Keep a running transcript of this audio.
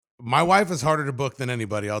My wife is harder to book than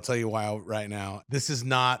anybody. I'll tell you why right now. This is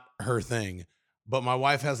not her thing, but my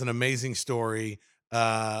wife has an amazing story.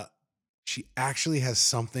 Uh, she actually has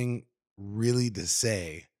something really to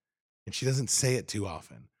say, and she doesn't say it too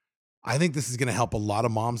often. I think this is going to help a lot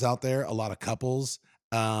of moms out there, a lot of couples,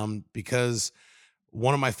 because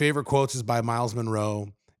one of my favorite quotes is by Miles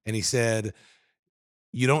Monroe, and he said,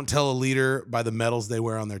 "You don't tell a leader by the medals they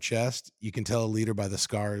wear on their chest. You can tell a leader by the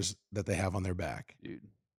scars that they have on their back." Dude.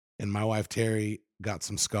 And my wife Terry got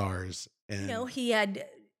some scars, and He had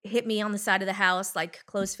hit me on the side of the house, like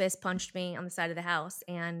closed fist punched me on the side of the house,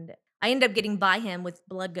 and I ended up getting by him with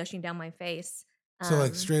blood gushing down my face. so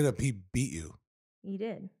like Um, straight up, he beat you. he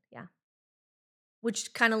did, yeah.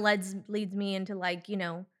 Which kind of leads me into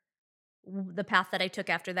the path that I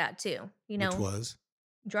took after that too. Which was?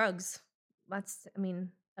 Drugs. That's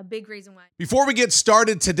a big reason why. Before we get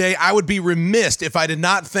started today, I would be remiss if I did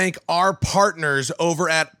not thank our partners over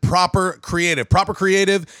at Proper Creative. Proper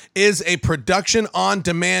Creative is a production on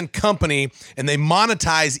demand company, and they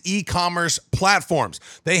monetize e-commerce platforms.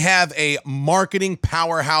 They have a marketing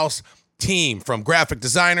powerhouse team from graphic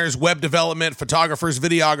designers, web development, photographers,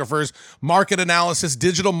 videographers, market analysis,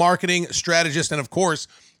 digital marketing strategists, and of course,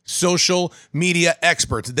 social media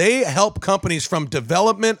experts. They help companies from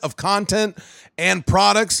development of content and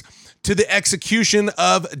products to the execution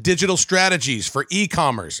of digital strategies for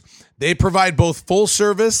e-commerce. They provide both full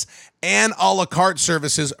service and a la carte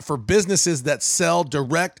services for businesses that sell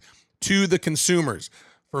direct to the consumers.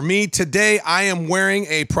 For me today, I am wearing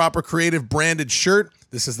a Proper Creative branded shirt.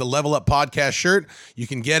 This is the Level Up Podcast shirt. You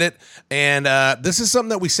can get it. And this is something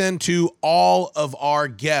that we send to all of our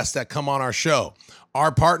guests that come on our show.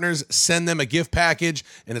 Our partners send them a gift package,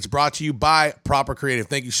 and it's brought to you by Proper Creative.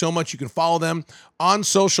 Thank you so much. You can follow them on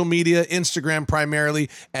social media, Instagram primarily,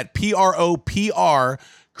 at PROPR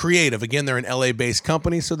Creative. Again, they're an LA-based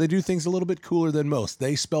company, so they do things a little bit cooler than most.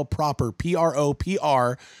 They spell proper,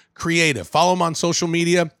 PROPR Creative. Follow them on social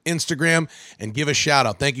media, Instagram, and give a shout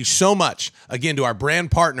out. Thank you so much, again, to our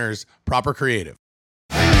brand partners, Proper Creative.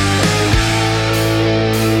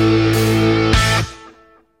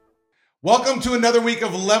 Welcome to another week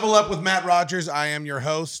of Level Up with Matt Rogers. I am your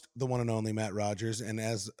host, the one and only Matt Rogers, and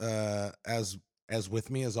as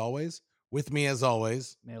with me as always,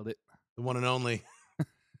 Nailed it. the one and only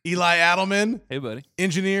Eli Adelman, Hey, buddy.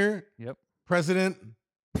 engineer, Yep. president,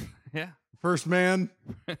 Yeah. first man.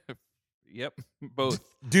 Yep. Both.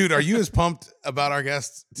 Dude, are you as pumped about our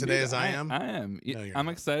guest today Dude, as I am? I am. No, you're I'm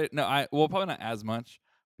not. excited. No, probably not as much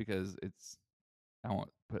because I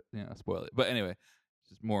won't spoil it. But anyway, it's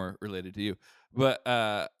just more related to you. But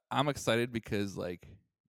I'm excited because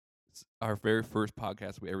it's our very first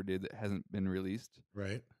podcast we ever did that hasn't been released.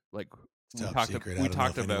 Right. Like It's top secret. I don't know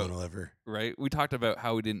if anyone will ever. right. We talked about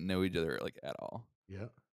how we didn't know each other at all. Yeah.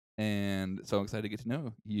 And so I'm excited to get to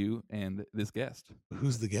know you and this guest.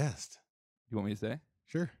 Who's the guest? You want me to say?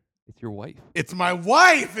 Sure. It's your wife. It's my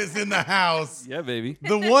wife is in the house. Yeah, baby.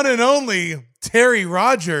 The one and only Terry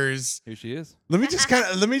Rogers. Here she is. Let me just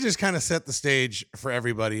kind of set the stage for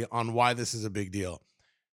everybody on why this is a big deal.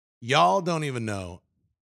 Y'all don't even know.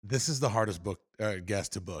 This is the hardest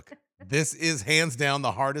guest to book. This is hands down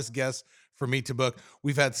the hardest guest for me to book.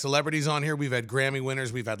 We've had celebrities on here. We've had Grammy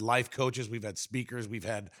winners. We've had life coaches. We've had speakers. We've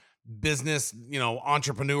had business,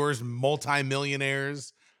 entrepreneurs,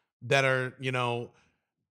 multimillionaires that are,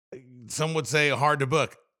 some would say hard to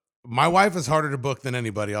book. My wife is harder to book than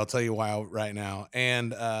anybody. I'll tell you why right now.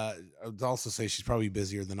 And I would also say she's probably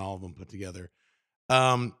busier than all of them put together.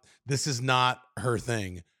 This is not her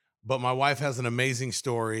thing, but my wife has an amazing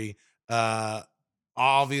story.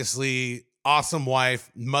 Obviously, awesome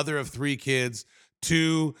wife, mother of 3 kids,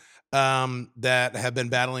 2 that have been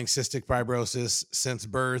battling cystic fibrosis since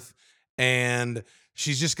birth. And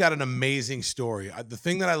she's just got an amazing story. The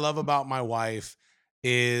thing that I love about my wife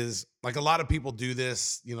is, like, a lot of people do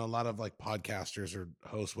this, a lot of like podcasters or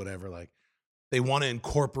hosts, whatever, like they want to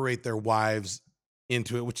incorporate their wives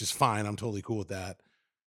into it, which is fine. I'm totally cool with that.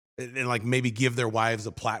 And like maybe give their wives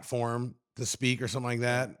a platform to speak or something like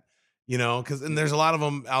that, and there's a lot of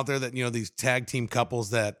them out there that, these tag team couples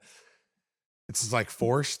that it's just like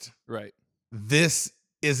forced. Right. This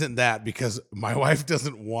isn't that, because my wife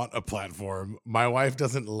doesn't want a platform. My wife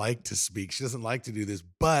doesn't like to speak. She doesn't like to do this,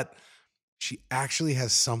 but she actually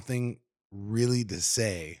has something really to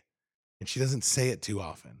say, and she doesn't say it too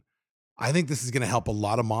often. I think this is going to help a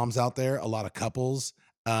lot of moms out there, a lot of couples,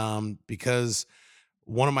 because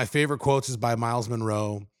one of my favorite quotes is by Miles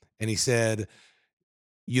Monroe, and he said,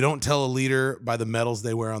 "You don't tell a leader by the medals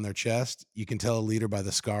they wear on their chest. You can tell a leader by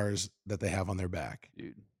the scars that they have on their back."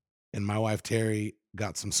 Dude. And my wife, Terry,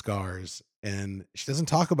 got some scars, and she doesn't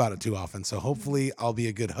talk about it too often. So hopefully I'll be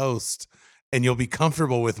a good host and you'll be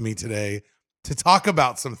comfortable with me today to talk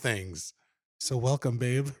about some things. So welcome,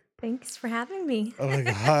 babe. Thanks for having me. Oh my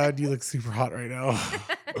God, you look super hot right now.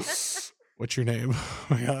 What's your name? Oh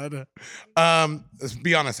my God. Let's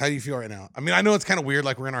be honest. How do you feel right now? I mean, I know it's kind of weird.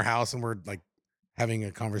 Like we're in our house and we're like having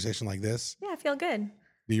a conversation like this. Yeah, I feel good.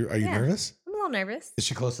 Are you Yeah. nervous? I'm a little nervous. Is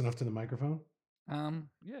she close enough to the microphone?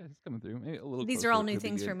 Yeah, it's coming through. Maybe a little. These are all closer new would be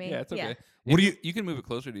things good. for me. Yeah, it's okay. Yeah. What do you- You can move it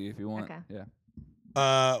closer to you if you want. Okay. Yeah. What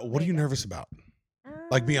are There you you go. nervous about?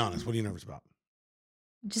 Like, be honest. Um, What are you nervous about?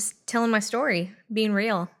 Just telling my story, being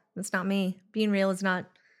real. That's not me. Being real is not,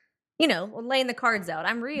 laying the cards out.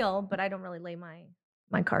 I'm real, but I don't really lay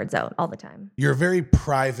my cards out all the time. You're a very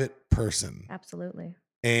private person Absolutely.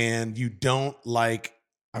 and you don't like,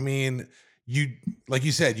 like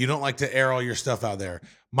you said, you don't like to air all your stuff out there.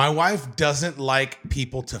 My wife doesn't like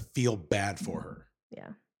people to feel bad for her. Yeah.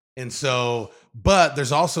 And so, but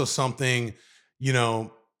there's also something,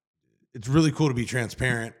 it's really cool to be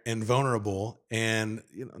transparent and vulnerable. And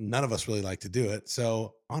none of us really like to do it.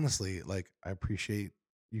 So honestly, like I appreciate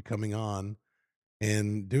you coming on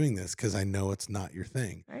and doing this because I know it's not your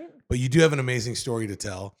thing. Right. But you do have an amazing story to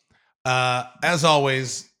tell. As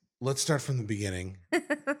always, let's start from the beginning.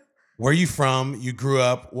 Where are you from? You grew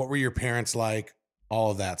up. What were your parents like? All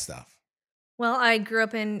of that stuff. Well, I grew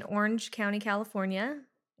up in Orange County, California,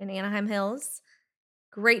 in Anaheim Hills.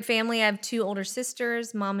 Great family. I have 2 older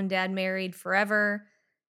sisters. Mom and dad married forever.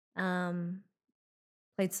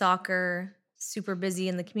 Played soccer. Super busy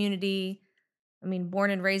in the community. I mean,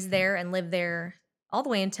 born and raised there and lived there all the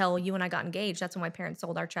way until you and I got engaged. That's when my parents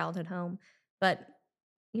sold our childhood home. But,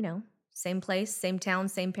 same place, same town,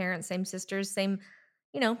 same parents, same sisters, same,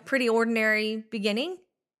 pretty ordinary beginning.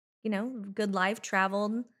 Good life,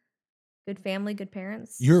 traveled, good family, good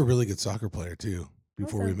parents. You're a really good soccer player too.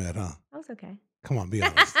 Before we Also- met, huh? I was okay. Come on, be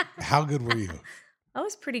honest. How good were you? I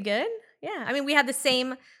was pretty good. Yeah. I mean, we had the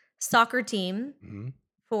same soccer team Mhm.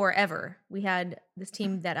 forever. We had this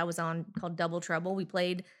team that I was on called Double Trouble. We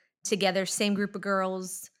played together, same group of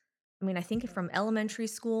girls. I mean, I think from elementary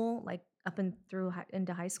school, like up and through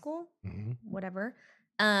into high school, Mhm. whatever.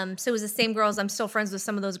 So it was the same girls. I'm still friends with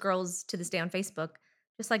some of those girls to this day on Facebook.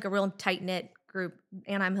 Just like a real tight knit group.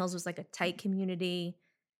 Anaheim Hills was like a tight community,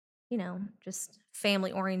 just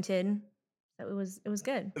family oriented. So it was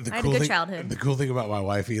good. I had a good childhood. The cool thing about my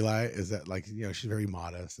wife, Eli, is that like, she's very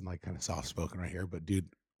modest and like kind of soft spoken right here. But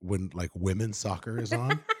dude, when like women's soccer is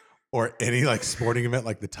on or any like sporting event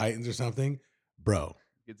like the Titans or something, bro,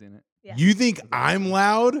 Gets in it. Yeah. you think I'm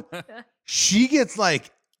loud? She gets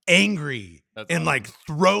like angry That's and awesome. like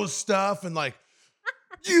throws stuff and like,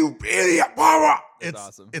 you idiot, mama. That's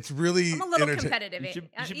awesome. It's really I'm a little entertaining. competitive.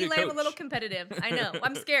 You should be a Eli, I'm a little coach. competitive. I know.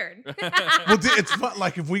 I'm scared. Well, dude, it's fun.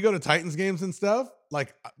 Like if we go to Titans games and stuff,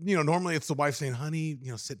 like normally it's the wife saying, "Honey,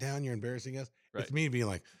 sit down. You're embarrassing us." Right. It's me being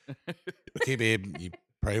like, "Okay, babe, you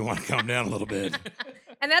probably want to calm down a little bit."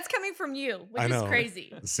 And that's coming from you, which I know. is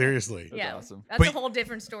crazy. Seriously. That's Yeah. awesome. That's But- a whole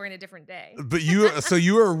different story and a different day. But you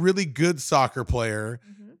were a really good soccer player.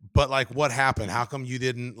 Mhm. But like, what happened? How come you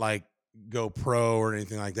didn't like go pro or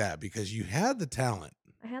anything like that? Because you had the talent.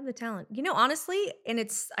 I have the talent. Honestly, and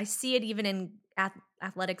I see it even in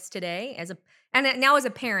athletics today and now as a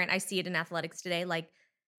parent, I see it in athletics today, like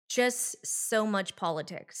just so much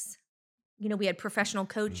politics. We had professional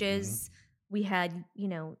coaches, we had,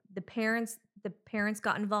 the parents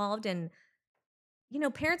got involved and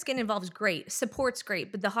parents getting involved is great. Support's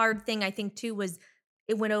great, but the hard thing I think too was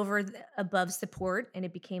it went over above support and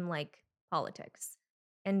it became like politics.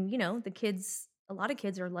 And a lot of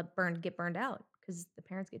kids are get burned out because the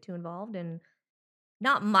parents get too involved. And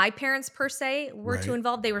not my parents per se were too Right.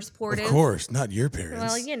 involved. They were supportive. Of course, not your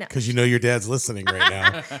parents. Well, because your dad's listening right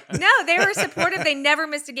now. No, they were supportive. They never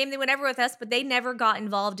missed a game. They went ever with us, but they never got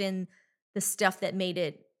involved in the stuff that made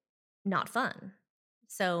it not fun.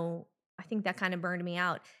 So I think that kind of burned me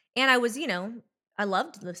out. And I was, I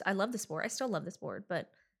loved this. I love the sport. I still love the sport, but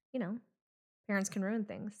parents can ruin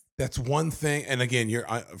things. That's one thing. And again, you're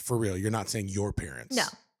for real. You're not saying your parents. No.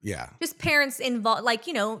 Yeah. Just parents involved, like,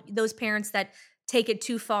 those parents that take it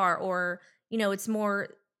too far or, it's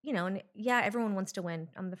more, and yeah, everyone wants to win.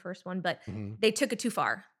 I'm the first one, but Mhm. they took it too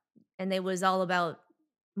far and it was all about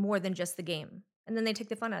more than just the game. And then they took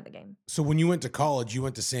the fun out of the game. So when you went to college, you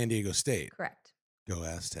went to San Diego State. Correct. Go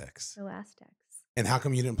Aztecs. So Aztecs. And how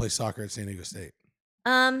come you didn't play soccer at San Diego State?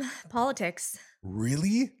 Politics.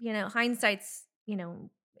 Really? Hindsight's,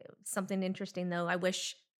 something interesting though. I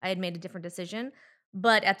wish I had made a different decision.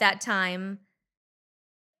 But at that time,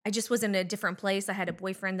 I just was in a different place. I had a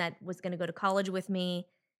boyfriend that was going to go to college with me.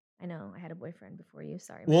 I know I had a boyfriend before you.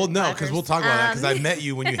 Sorry. Well, Matt no, because we'll Rogers. talk about that because I met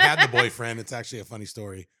you when you had the boyfriend. It's actually a funny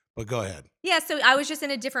story, but go ahead. Yeah, so I was just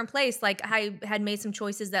in a different place. Like I had made some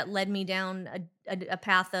choices that led me down a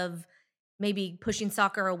path of maybe pushing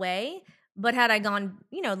soccer away. But had I gone,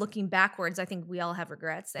 looking backwards, I think we all have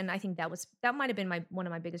regrets, and I think that might have been one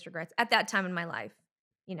of my biggest regrets at that time in my life.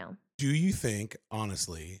 You know, Do you think,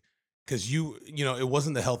 honestly, because it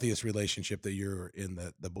wasn't the healthiest relationship that you're in,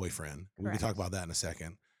 the boyfriend. We can talk Correct. about that in a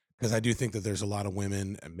second. Because I do think that there's a lot of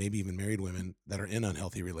women, and maybe even married women, that are in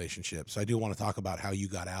unhealthy relationships. So I do want to talk about how you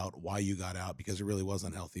got out, why you got out, because it really was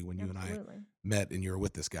unhealthy when you and I absolutely. met and you were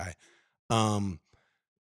with this guy. Um,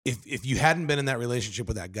 if you hadn't been in that relationship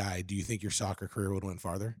with that guy, do you think your soccer career would have went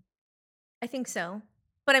farther? I think so.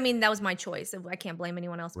 But I mean, that was my choice. I can't blame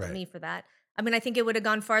anyone else but Right. me for that. I mean, I think it would have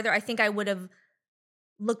gone farther. I think I would have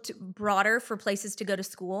looked broader for places to go to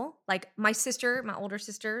school. Like my older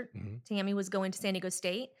sister, Mhm. Tammy, was going to San Diego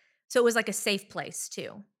State. So it was like a safe place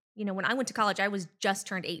too. When I went to college, I was just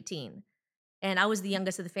turned 18 and I was the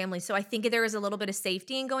youngest of the family. So I think there was a little bit of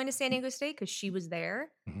safety in going to San Diego State because she was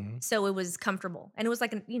there. Mhm. So it was comfortable. And it was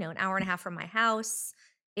like an hour and a half from my house.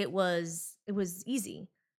 It was easy.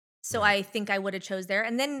 So Right. I think I would have chose there.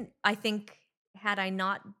 And then I think had I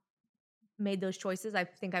not made those choices, I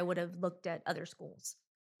think I would have looked at other schools.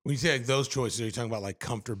 When you say like those choices, are you talking about like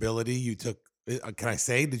comfortability? You took, can I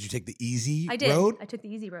say, did you take the easy I did. road? I took the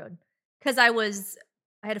easy road because I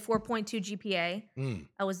had a 4.2 GPA. Mm.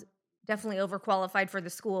 I was definitely overqualified for the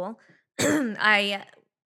school. I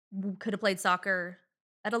could have played soccer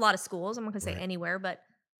at a lot of schools. I'm not gonna say Right. anywhere, but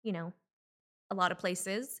a lot of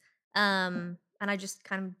places. And I just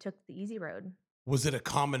kind of took the easy road. Was it a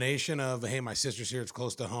combination of, hey, my sister's here, it's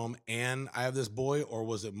close to home, and I have this boy, or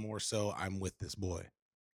was it more so I'm with this boy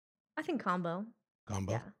I think combo.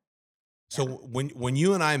 combo? Yeah. So Yeah. when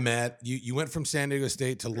you and I met, you went from San Diego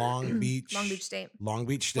State to Long Beach State, Long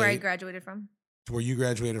Beach where I State, graduated from. to where you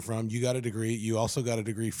graduated from. You got a degree. You also got a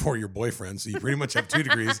degree for your boyfriend, so you pretty much have two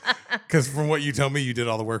degrees. Because from what you tell me, you did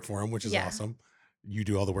all the work for him, which is Yeah. awesome. You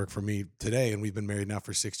do all the work for me today, and we've been married now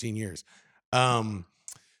for 16 years.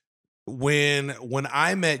 When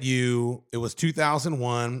I met you, it was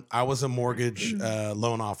 2001. I was a mortgage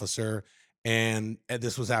loan officer, and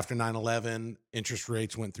this was after 9/11. Interest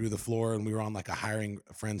rates went through the floor, and we were on like a hiring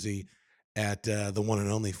frenzy at the one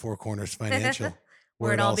and only Four Corners Financial,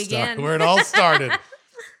 Where it all began. where it all started.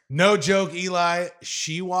 No joke, Eli.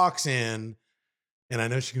 She walks in, and I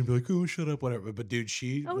know she's gonna be like, "Oh, shut up, whatever." But dude,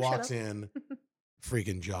 she Oh, shut walks up. in,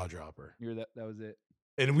 freaking jaw dropper. That was it.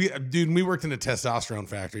 And we worked in a testosterone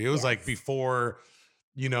factory. It was like Yes. before,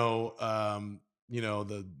 the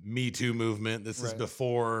Me Too movement. This is Right.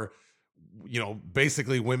 before,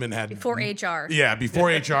 basically women had Before HR. Yeah,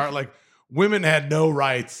 before HR, like women had no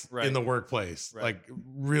rights in Right. the workplace. Right. Like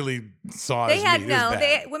really saw They as had me. It was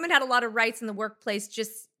bad. women had a lot of rights in the workplace.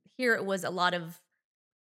 Just here it was a lot of,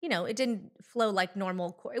 it didn't flow like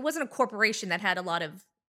normal. It wasn't a corporation that had a lot of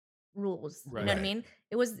rules. You know what I Right. mean?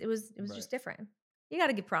 It was Right. just different. You got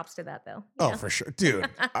to give props to that though. Oh, for sure. Dude.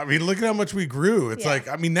 I mean, look at how much we grew. It's Yeah. like,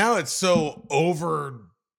 I mean, now it's so over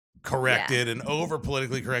corrected and over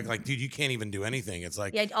politically correct. Like, dude, you can't even do anything. It's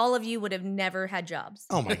like, Yeah, all of you would have never had jobs.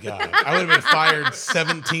 oh my God. I would have been fired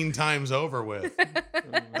 17 times over with.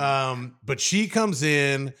 But she comes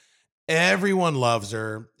in, everyone loves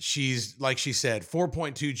her. She's, like she said,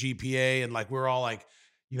 4.2 GPA. And like, we're all like,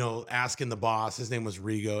 asking the boss. His name was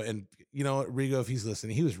Rigo. And Rigo, if he's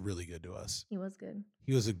listening, he was really good to us. He was good.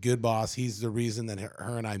 He was a good boss. He's the reason that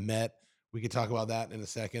her and I met. We could talk about that in a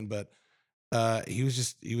second, but he was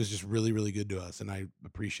just really, really good to us. And I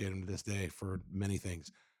appreciate him to this day for many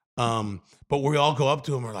things. But we all go up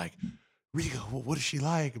to him. We're like, Rigo, what is she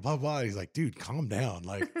like? Blah, blah. He's like, dude, calm down.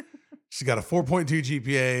 Like, she's got a 4.2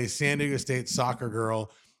 GPA, San Diego State soccer girl.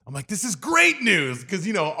 I'm like, this is great news. Cause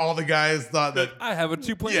all the guys thought that, I have a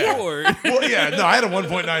 2.4. well, yeah, no, I had a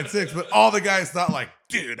 1.96, but all the guys thought like,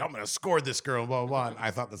 dude, I'm going to score this girl, blah, blah, blah. And I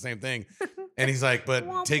thought the same thing. And he's like, but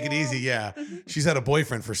Womp take it easy. womp. Yeah. She's had a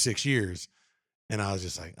boyfriend for 6 years. And I was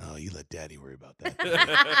just like, oh, you let daddy worry about that.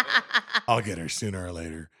 I'll get her sooner or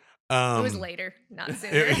later. It was later, not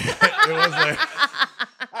sooner. It was later.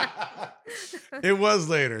 It was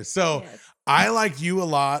later. So Yes. I liked you a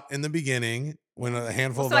lot in the beginning when a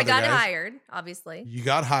handful So of I other got guys. hired, obviously. You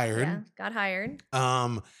got hired. Yeah, got hired.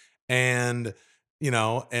 And and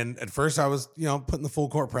at first I was, putting the full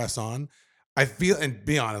court press on. I feel, and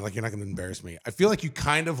be honest, like you're not going to embarrass me. I feel like you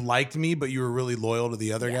kind of liked me, but you were really loyal to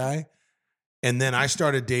the other Yeah. guy. And then I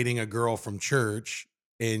started dating a girl from church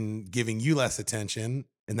and giving you less attention,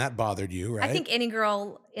 and that bothered you, right? I think any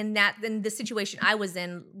girl in the situation I was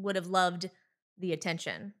in would have loved the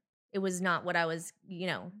attention. it was not what I was, Okay,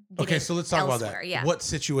 getting so let's talk about elsewhere. that. Yeah. What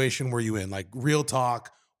situation were you in? Like real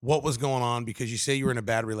talk, what was going on? Because you say you were in a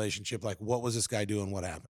bad relationship. Like, what was this guy doing? What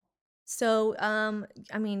happened? So,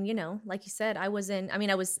 I mean, like you said, I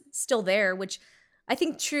was still there, which I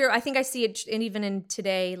think true. I think I see it, and even in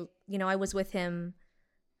today, I was with him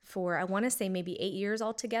for, I want to say maybe 8 years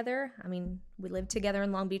altogether. I mean, we lived together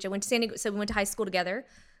in Long Beach. I went to San Diego, so we went to high school together.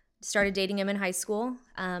 Started dating him in high school,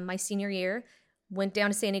 my senior year. Went down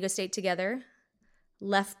to San Diego State together.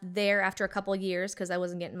 Left there after a couple of years because I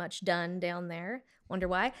wasn't getting much done down there. Wonder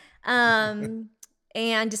why.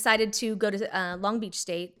 And decided to go to Long Beach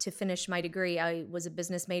State to finish my degree. I was a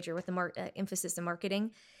business major with an emphasis in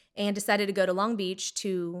marketing, and decided to go to Long Beach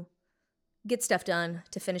to get stuff done,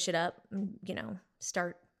 to finish it up, and,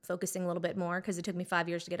 start focusing a little bit more because it took me 5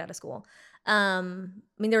 years to get out of school. I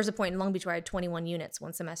mean, there was a point in Long Beach where I had 21 units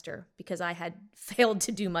one semester because I had failed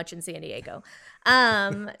to do much in San Diego.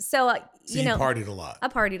 So, So you partied a lot. I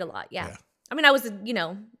partied a lot. Yeah. Yeah. I mean, I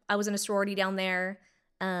was in a sorority down there.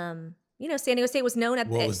 San Diego State was known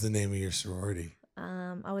What was the name of your sorority?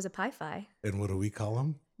 I was a Pi Phi. And what do we call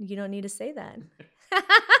them? You don't need to say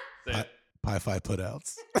that. Pi Phi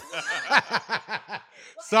putouts.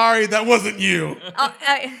 Sorry, that wasn't you.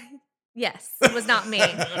 Yes, it was not me.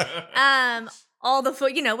 All the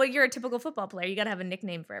well, you're a typical football player. You got to have a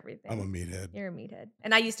nickname for everything. I'm a meathead. You're a meathead,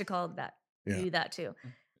 and I used to call you that too.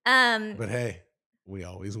 But hey, we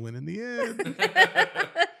always win in the end.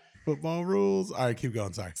 Football rules. All right, keep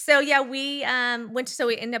going. Sorry. So yeah, we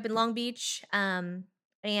we ended up in Long Beach, and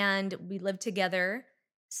we lived together.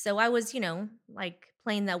 So I was, like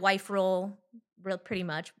playing the wife role, pretty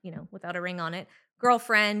much, without a ring on it,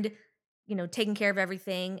 girlfriend, taking care of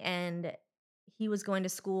everything. And he was going to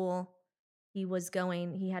school. He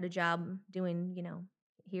had a job doing,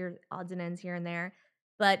 here odds and ends here and there,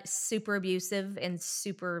 but super abusive and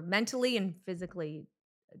super mentally and physically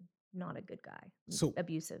not a good guy. So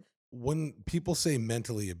abusive. When people say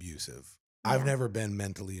mentally abusive, I've never been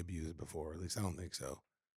mentally abused before. At least I don't think so.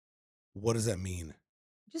 What does that mean?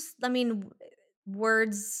 Just, I mean,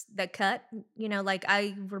 words that cut. Like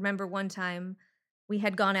I remember one time we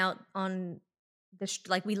had gone out on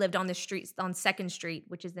we lived on the streets on 2nd Street,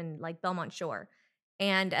 which is in like Belmont Shore,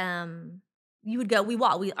 and you would go. We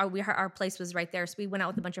walk. Our place was right there, so we went out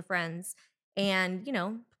with a bunch of friends, and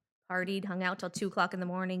partied, hung out till 2:00 in the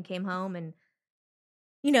morning, came home, and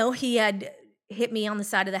he had hit me on the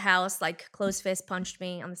side of the house, like closed fist punched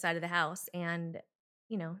me on the side of the house, and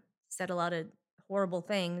said a lot of horrible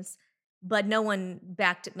things, but no one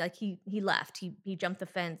backed it. Like he left. He jumped the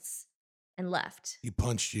fence and left. He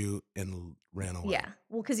punched you and ran away. Yeah,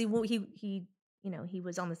 well, because he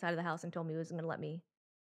was on the side of the house and told me he wasn't going to let me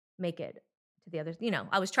make it to the other.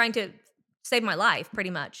 I was trying to save my life, pretty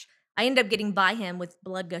much. I ended up getting by him with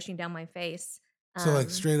blood gushing down my face. So like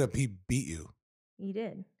straight up, he beat you. He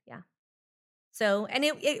did, yeah. So, and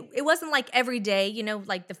it wasn't like every day,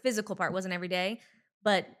 like the physical part wasn't every day,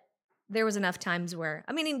 but there was enough times where,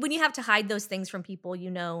 I mean, when you have to hide those things from people,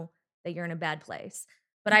 that you're in a bad place.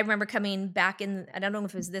 But I remember coming back in, I don't know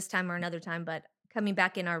if it was this time or another time, but coming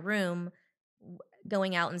back in our room,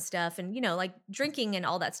 going out and stuff, and, like drinking and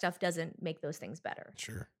all that stuff doesn't make those things better.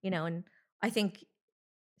 Sure. And I think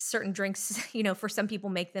certain drinks, for some people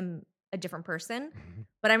make them a different person. Mhm.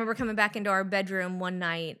 But I remember coming back into our bedroom one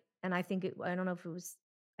night, and I don't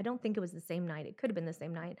think it was the same night. It could have been the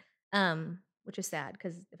same night, which is sad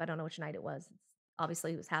because if I don't know which night it was,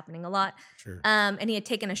 obviously it was happening a lot. Sure. And he had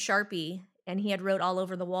taken a Sharpie and he had wrote all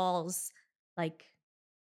over the walls like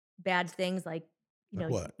bad things, like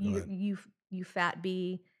what? you fat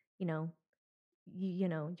bee,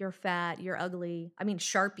 you're fat, you're ugly. I mean,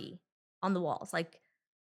 Sharpie on the walls, like,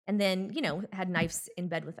 and then had knives in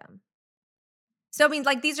bed with them. So I mean,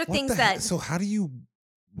 like these are What things the that. heck? So how do you,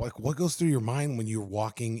 like, what goes through your mind when you're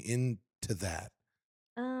walking into that?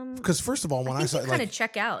 Because first of all, when I think saw you kind of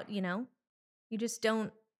check out, you just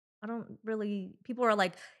don't. I don't really. People are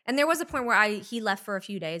like, and there was a point where he left for a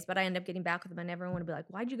few days, but I ended up getting back with him, and everyone would be like,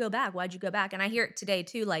 "Why'd you go back? Why'd you go back?" And I hear it today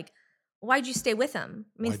too, like, "Why'd you stay with him?"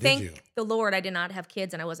 I mean, Why did thank you? the Lord, I did not have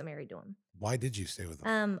kids, and I wasn't married to him. Why did you stay with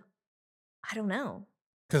him? I don't know.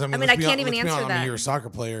 Because I mean, I can't even answer I mean, that. you're a soccer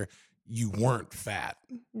player. You weren't fat,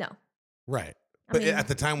 No. right? I But mean- at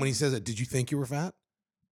the time when he says it, did you think you were fat?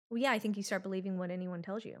 Well, yeah, I think you start believing what anyone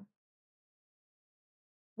tells you,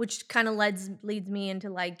 which kind of leads me into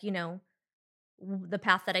like the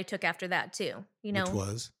path that I took after that too. Which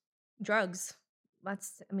was Drugs.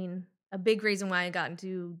 That's, I mean, a big reason why I got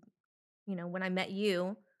into, when I met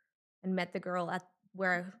you and met the girl at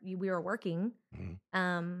where we were working. Mhm.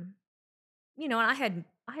 And I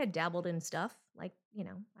had dabbled in stuff like I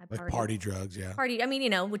Like partied. party drugs, yeah. Party. I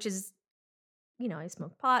mean, which is, I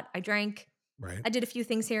smoked pot. I drank. Right. I did a few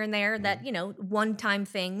things here and there that, one-time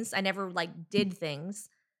things. I never like did things.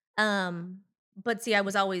 But see, I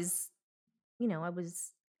was always,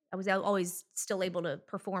 always still able to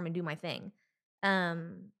perform and do my thing.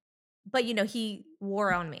 Um, but he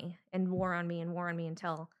wore on me and wore on me and wore on me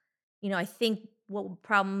until, I think what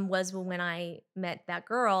problem was when I met that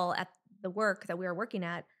girl at the work that we were working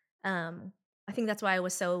at. I think that's why I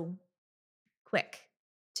was so quick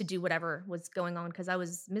to do whatever was going on because I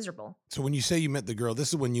was miserable. So when you say you met the girl, this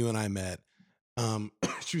is when you and I met.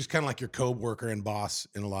 She was kind of like your co-worker and boss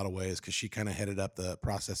in a lot of ways because she kind of headed up the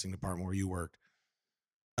processing department where you worked.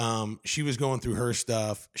 She was going through her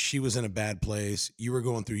stuff. She was in a bad place. You were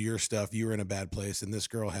going through your stuff. You were in a bad place. And this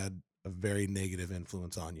girl had a very negative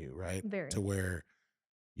influence on you, right? Very. To where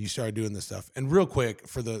you started doing this stuff. And real quick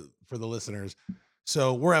for the listeners,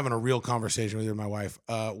 so we're having a real conversation with her, my wife.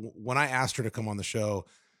 When I asked her to come on the show,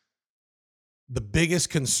 the biggest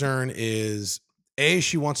concern is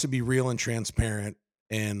she wants to be real and transparent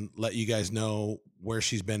and let you guys know where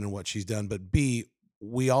she's been and what she's done. But B,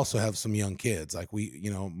 we also have some young kids. Like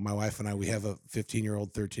my wife and I, we have a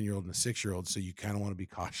 15-year-old, 13-year-old, and a 6-year-old. So you kind of want to be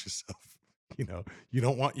cautious of, you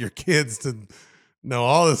don't want your kids to know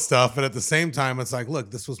all this stuff. But at the same time, it's like,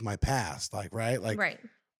 look, this was my past. Like, right. Like, right.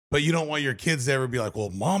 But you don't want your kids to ever be like, well,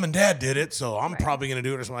 mom and dad did it, so I'm Right. probably going to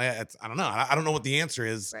do it or something like that. I don't know. I don't know what the answer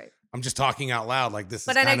is. Right. I'm just talking out loud. Like this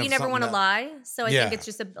But is I kind know of you never something want to that- lie. So I Yeah. think it's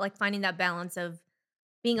just like finding that balance of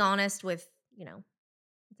being honest with,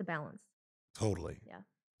 it's a balance. Totally. Yeah.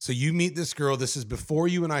 So you meet this girl. This is before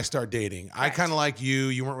you and I start dating. I Correct. kind of like you.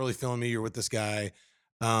 You weren't really feeling me. You're with this guy.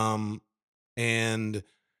 And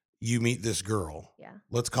you meet this girl. Yeah.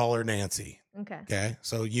 Let's call her Nancy. Okay. Okay.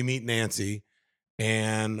 So you meet Nancy.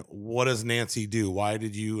 And what does Nancy do? Why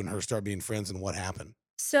did you and her start being friends and what happened?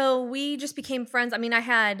 So we just became friends. I mean,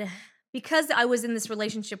 because I was in this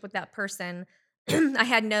relationship with that person, I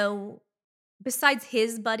had besides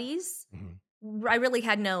his buddies, Mhm. I really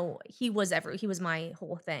had he was my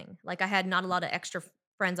whole thing. Like I had not a lot of extra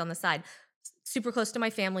friends on the side. Super close to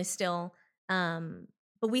my family still.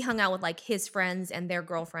 But we hung out with like his friends and their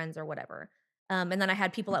girlfriends or whatever. And then I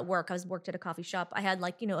had people at work. I worked at a coffee shop. I had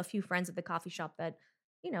like, a few friends at the coffee shop that,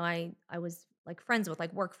 I was like friends with,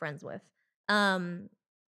 like work friends with.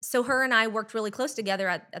 So her and I worked really close together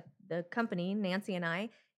at the company, Nancy and I,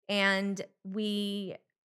 and we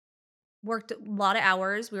worked a lot of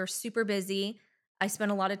hours. We were super busy. I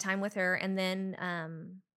spent a lot of time with her, and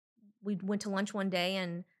then we went to lunch one day,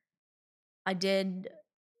 and I did,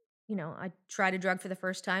 I tried a drug for the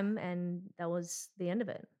first time, and that was the end of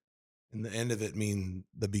it. And the end of it mean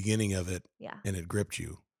the beginning of it. Yeah, And it gripped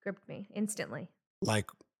you. gripped me instantly.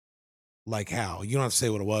 Like how? You don't have to say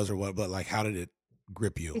what it was or what, but like how did it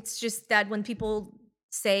grip you? It's just that when people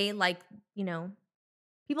say like,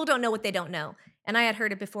 people don't know what they don't know. And I had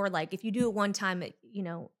heard it before, like if you do it one time, in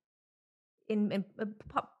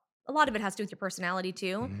a lot of it has to do with your personality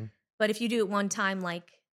too. Mhm. But if you do it one time,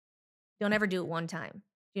 like don't ever do it one time.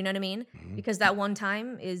 Do you know what I mean? Mhm. Because that one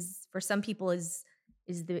time is for some people is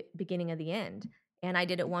the beginning of the end. And I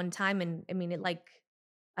did it one time, and I mean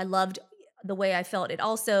I loved the way I felt. It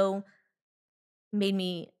also made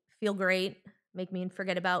me feel great, make me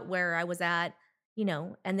forget about where I was at,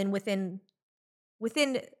 and then within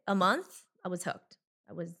a month, I was hooked.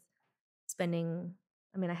 I was spending,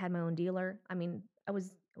 I had my own dealer. I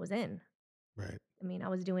was in. Right. I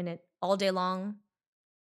was doing it all day long,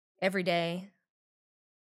 every day,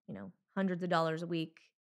 hundreds of dollars a week.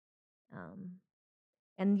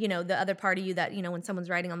 And the other part of you that, when someone's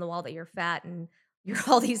writing on the wall that you're fat and you're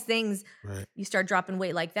all these things, Right. you start dropping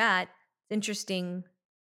weight like that. It's interesting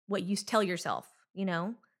what you tell yourself,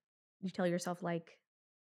 You tell yourself like,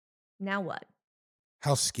 now what?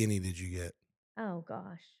 How skinny did you get? Oh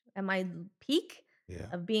gosh. At my peak Yeah.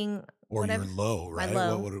 of being Or whatever. your low, My right?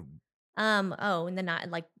 low. What would it,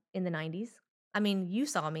 In the 90s. You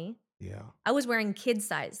saw me. yeah. I was wearing kid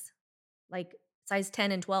size, like size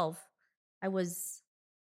 10 and 12. I was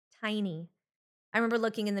tiny. I remember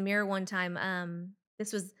looking in the mirror one time.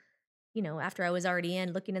 This was, after I was already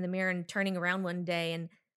looking in the mirror and turning around one day and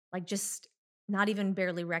like just not even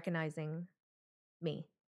barely recognizing me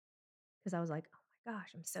because I was like, oh my gosh,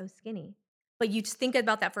 I'm so skinny. But you just think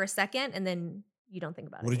about that for a second and then you don't think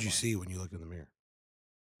about it. What did you anymore. see when you looked in the mirror?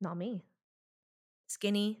 Not me.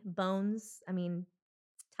 Skinny, bones.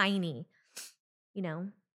 Tiny, you know,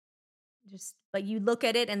 but you look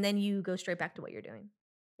at it and then you go straight back to what you're doing.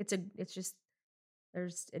 It's just,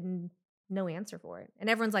 there's no answer for it. And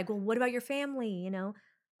everyone's like, well, what about your family?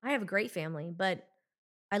 I have a great family, but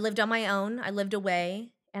I lived on my own. I lived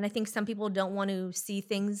away. And I think some people don't want to see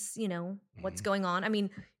things, what's Mhm. going on. I mean,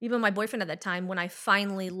 even my boyfriend at that time, when I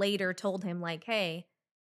finally later told him, like, hey,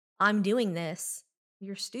 I'm doing this,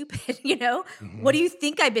 you're stupid, What do Mhm. you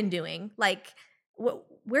think I've been doing? Like,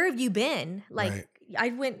 where have you been? Like, Right. I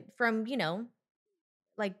went from,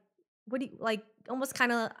 like, what do you, like, almost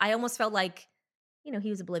kind of, I almost felt like, he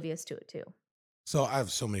was oblivious to it too. So I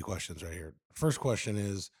have so many questions right here. First question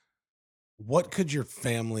is, what could your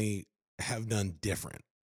family have done different?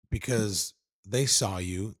 Because they saw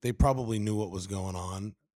you, they probably knew what was going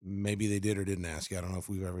on. Maybe they did or didn't ask you. I don't know if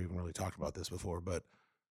we've ever even really talked about this before, but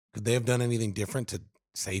could they have done anything different to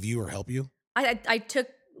save you or help you? I took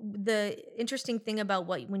the interesting thing about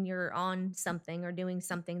what when you're on something or doing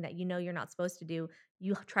something that you're not supposed to do,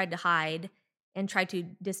 you tried to hide and try to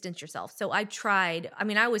distance yourself. So I tried. I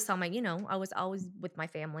mean, I always saw I was always with my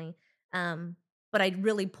family, um, but I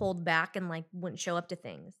really pulled back and like wouldn't show up to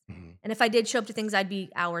things. Mhm. And if I did show up to things, I'd be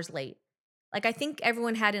hours late. Like I think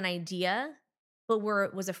everyone had an idea, but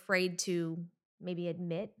was afraid to maybe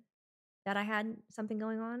admit that I had something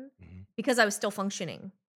going on Mhm. because I was still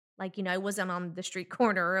functioning. Like, I wasn't on the street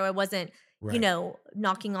corner or I wasn't, Right.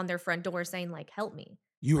 knocking on their front door saying like, "Help me."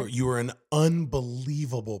 You were Like, you were an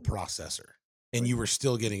unbelievable processor, and was you were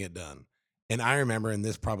still getting it done. And I remember, and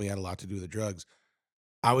this probably had a lot to do with the drugs.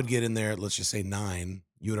 I would get in there, let's just say 9,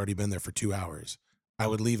 you had already been there for 2 hours. I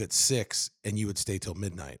would leave at 6 and you would stay till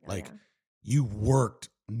midnight. oh Like, yeah. you worked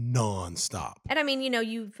nonstop. And I mean,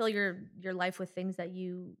 you fill your life with things that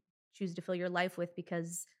you choose to fill your life with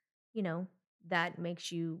because, you know, that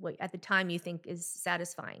makes you what at the time you think is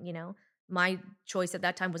satisfying. My choice at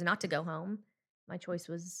that time was not to go home. My choice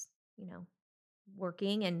was,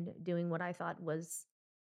 working and doing what I thought was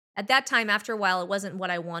at that time, after a while, it wasn't what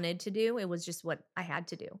I wanted to do, it was just what I had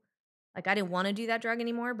to do. Like, I didn't wanna do that drug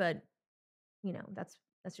anymore, but,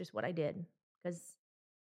 that's just what I did because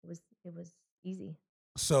it was easy.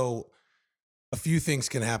 So, a few things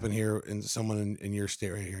can happen here in someone in your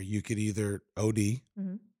state right here. You could either OD,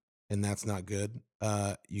 Mhm. and that's not good.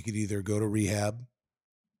 You could either go to rehab.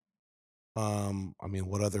 I mean,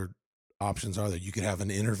 what other options are there? You could have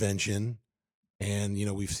an intervention, and,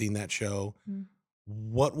 we've seen that show. Mhm.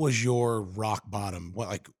 What was your rock bottom?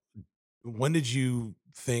 When did you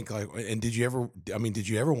think and did you ever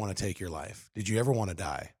want to take your life? Did you ever want to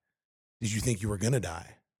die? Did you think you were going to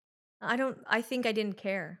die? I think I didn't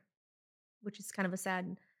care, which is kind of a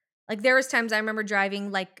sad like, there was times I remember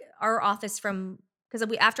driving, like, our office from 'cause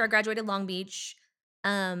we after I graduated Long Beach,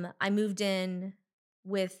 I moved in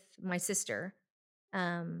with my sister,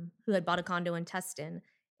 who had bought a condo in Tustin,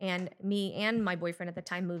 and me and my boyfriend at the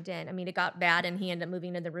time moved in. I mean, it got bad, and he ended up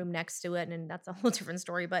moving to the room next to it, and that's a whole different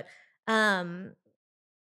story, but, um,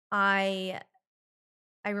 I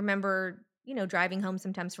I remember, driving home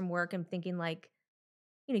sometimes from work and thinking, like,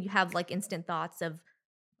 you have, like, instant thoughts of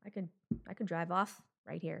I could I could drive off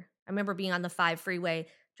right here. I remember being on the 5 freeway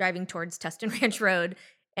driving towards Tustin Ranch Road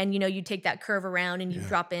and you take that curve around and you Yeah.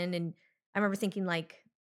 drop in and I remember thinking like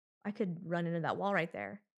I could run into that wall right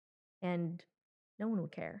there and no one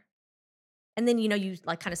would care. And then you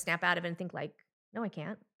like kind of snap out of it and think like no I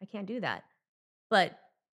can't. I can't do that. But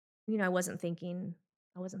I wasn't thinking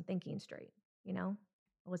straight, you know?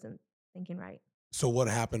 I wasn't thinking right. So what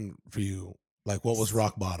happened for you? Like, what was S-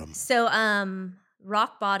 rock bottom? So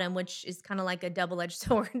rock bottom, which is kind of like a double-edged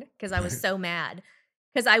sword because I was Right. so mad.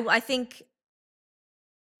 Because I think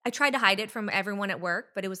I tried to hide it from everyone at work,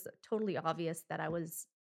 but it was totally obvious that I was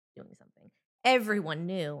doing something. Everyone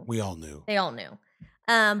knew. We all knew. They all knew.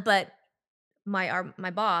 But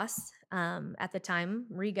my boss at the time,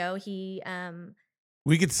 Rigo,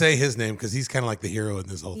 We could say his name because he's kind of like the hero in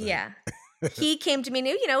this whole thing. yeah. He came to me and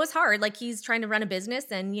it was hard. Like he's trying to run a business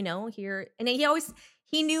and here and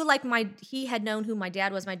he knew like he had known who my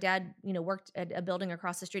dad was. My dad, worked at a building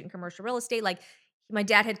across the street in commercial real estate. Like my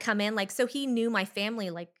dad had come in, like so he knew my family,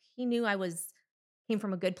 like he knew I was came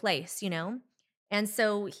from a good place. And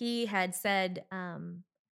so he had said,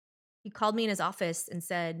 he called me in his office and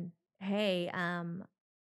said, "Hey, I'm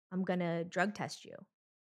gonna drug test you."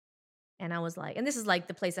 And I was like and this is, like,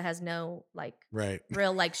 the place that has no, like, Right.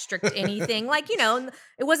 real, like, strict anything, like,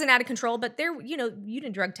 it wasn't out of control, but you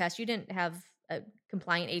didn't drug test, you didn't have a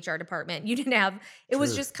compliant HR department, you didn't have it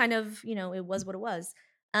was Sure. just kind of, it was what it was.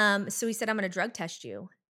 So he said, "I'm gonna drug test you,"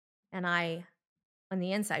 and I, on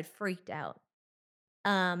the inside, freaked out.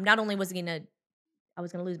 Not only was he gonna I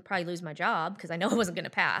was gonna probably lose my job because I know I wasn't gonna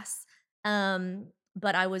pass,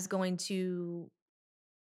 but I was going to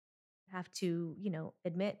have to,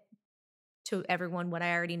 admit to everyone what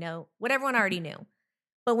everyone already knew.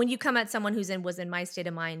 But when you come at someone was in my state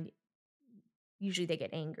of mind, usually they get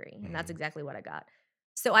angry, and that's Mhm. exactly what I got.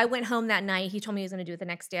 So I went home that night. He told me he was going to do it the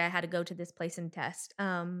next day. I had to go to this place and test.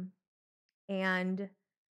 And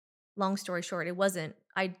long story short, it wasn't.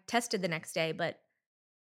 I tested the next day, but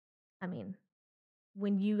I mean,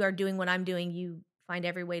 when you are doing what I'm doing, you find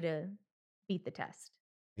every way to beat the test.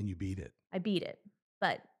 And you beat it. I beat it,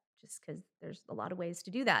 but just because there's a lot of ways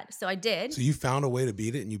to do that. So I did. So you found a way to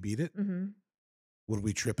beat it and you beat it? Mm-hmm. Would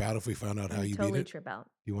we trip out if we found out how you Totally beat it? trip out.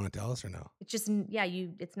 Do you want to tell us or no? It's just yeah,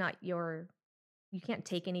 it's not your you can't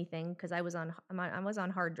take anything because I was on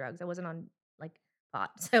hard drugs. I wasn't on like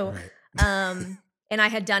pot. So Right. and I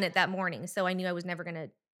had done it that morning, so I knew I was never gonna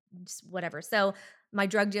just whatever. So my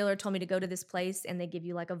drug dealer told me to go to this place and they give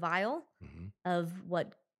you like a vial Mhm. of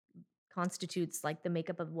what constitutes like the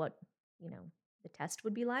makeup of what, you know, the test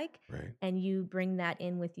would be like. Right. And you bring that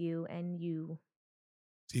in with you and you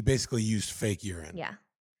So you basically used fake urine. yeah.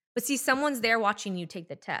 But see, someone's there watching you take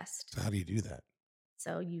the test. So how do you do that?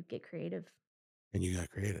 So you get creative. And you got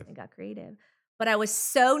creative. I got creative. But I was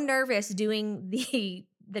so nervous doing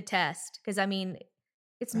the test because I mean,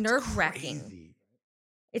 it's That's nerve-wracking. crazy.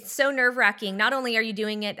 It's so nerve-wracking. Not only are you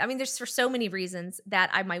doing it, I mean, there's for so many reasons that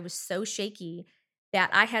I was so shaky that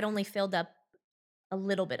I had only filled up a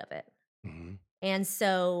little bit of it. Mhm. And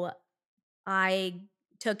so I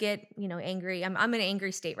took it, you know, angry. I'm in an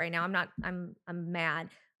angry state right now. I'm mad.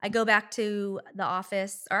 I go back to the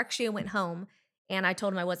office, or actually I went home and I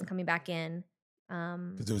told him I wasn't coming back in.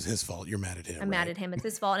 Because it was his fault. You're mad at him. I'm mad right? at him. It's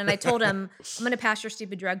his fault. And I told him, I'm going to pass your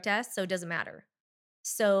stupid drug test, so it doesn't matter.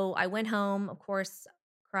 So I went home, of course,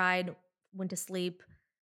 cried, went to sleep,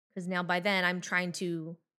 because now by then I'm trying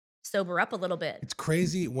to sober up a little bit. It's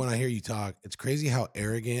crazy when I hear you talk. It's crazy how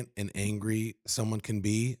arrogant and angry someone can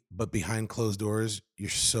be, but behind closed doors, you're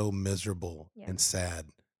so miserable Yeah. and sad.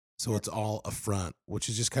 So Yep. it's all a front, which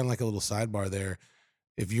is just kind of like a little sidebar there.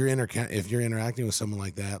 If you're interacting with someone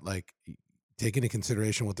like that, like take into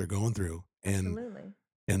consideration what they're going through Absolutely.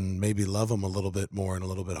 and maybe love them a little bit more and a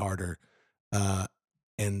little bit harder.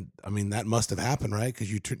 And I mean, that must have happened, right?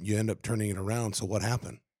 Because you end up turning it around. So what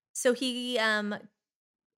happened? So he, I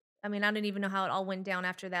mean, I don't even know how it all went down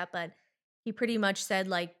after that, but he pretty much said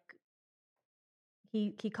like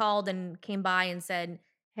he called and came by and said,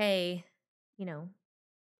 "Hey, you know,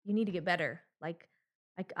 you need to get better." Like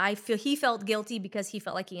I feel he felt guilty because he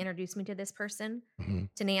felt like he introduced me to this person,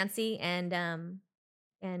 Mhm. to Nancy,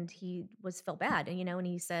 and he felt bad, and you know, and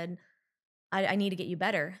he said, I need to get you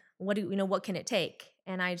better. What do you know? What can it take?"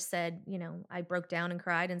 And I said, you know, I broke down and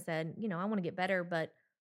cried and said, you know, I want to get better, but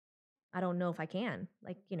I don't know if I can.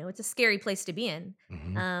 Like, you know, it's a scary place to be in.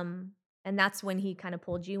 Mhm. And that's when he kind of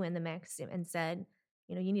pulled you in the mix and said,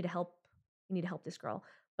 you know, you need to help. You need to help this girl.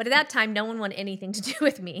 But at that time, no one wanted anything to do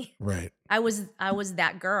with me. Right. I was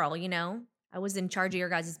that girl, you know. I was in charge of your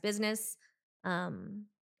guys' business.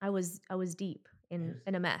 I was deep in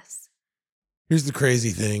a mess. Here's the crazy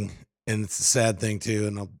thing, and it's a sad thing too.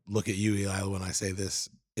 And I'll look at you, Eli, when I say this.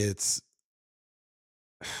 It's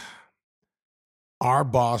our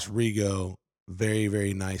boss, Rigo, very,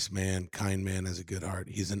 very nice man, kind man, has a good heart.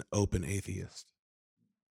 He's an open atheist.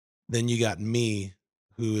 Then you got me,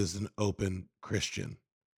 who is an open Christian.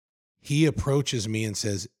 He approaches me and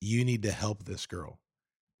says, "You need to help this girl."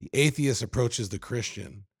 The atheist approaches the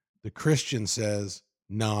Christian. The Christian says,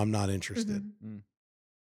 "No, I'm not interested." Mhm.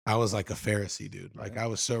 I was like a Pharisee, dude. Like Right. I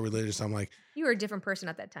was so religious. I'm like, You were a different person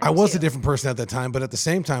at that time. I was a too. different person at that time, but at the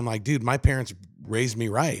same time, like, dude, my parents raised me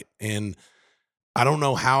right. And I don't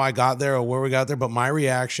know how I got there or where we got there, but my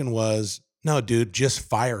reaction was, no, dude, just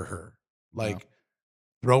fire her. Like,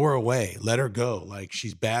 throw her away, let her go. Like,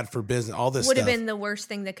 she's bad for business, all this Would have stuff. been the worst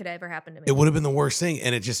thing that could ever happen to me. It would have been the worst thing.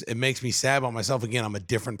 And it makes me sad about myself. Again, I'm a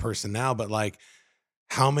different person now, but like,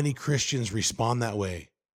 how many Christians respond that way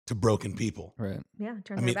to broken people? Right. Yeah,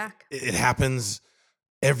 turn I their mean, back. it happens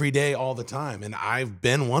every day, all the time. And I've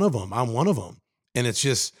been one of them. I'm one of them. And it's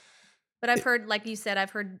just, But I've heard, like you said,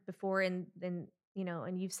 I've heard before, and you know,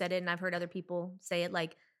 and you've said it, and I've heard other people say it.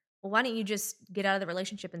 Like, well, why don't you just get out of the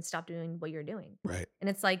relationship and stop doing what you're doing? right. And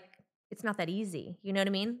it's like, it's not that easy. You know what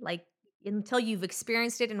I mean? Like, until you've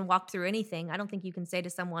experienced it and walked through anything, I don't think you can say to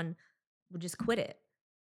someone, "Well, just quit it."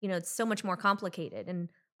 You know, it's so much more complicated. And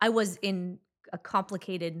I was in a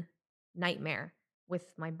complicated nightmare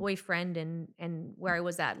with my boyfriend and where I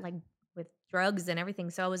was at, like with drugs and everything.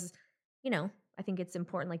 So I was, you know, I think it's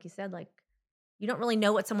important, like you said, like you don't really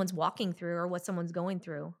know what someone's walking through or what someone's going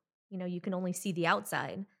through. You know, you can only see the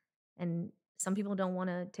outside. And some people don't want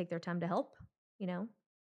to take their time to help, you know.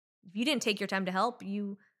 If you didn't take your time to help,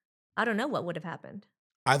 I don't know what would have happened.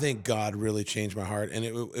 I think God really changed my heart. And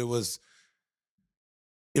it was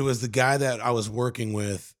It was the guy that I was working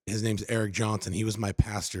with. His name's Eric Johnson. He was my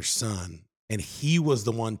pastor's son. And he was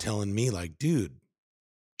the one telling me, like, dude,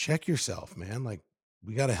 check yourself, man. Like,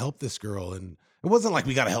 we got to help this girl. And it wasn't like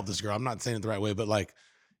we got to help this girl. I'm not saying it the right way, but like,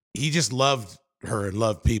 he just loved her and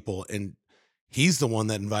loved people. And he's the one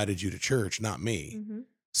that invited you to church, not me. Mm-hmm.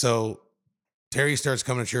 So Terry starts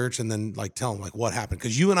coming to church and then like tell him like what happened.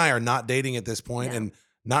 Cause you and I are not dating at this point No. and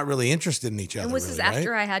not really interested in each other. And this really, is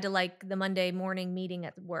after right? I had to like the Monday morning meeting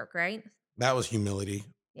at work, right? That was humility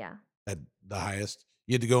Yeah. at the highest.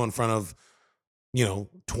 You had to go in front of,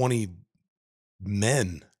 20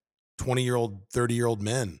 men, 20-year-old, 30-year-old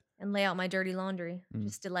men. And lay out my dirty laundry Mm.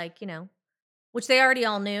 just to like, which they already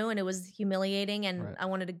all knew, and it was humiliating, and Right. I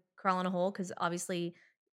wanted to crawl in a hole because obviously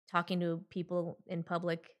talking to people in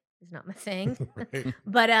public is not my thing. Right?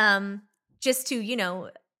 But just to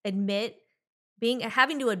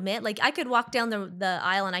having to admit, like I could walk down the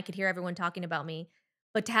aisle and I could hear everyone talking about me,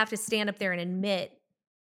 but to have to stand up there and admit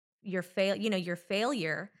your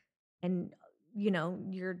failure, and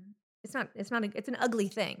it's an ugly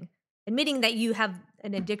thing. Admitting that you have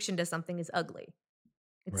an addiction to something is ugly.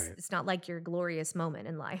 Right. It's not like your glorious moment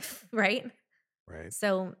in life, right? Right.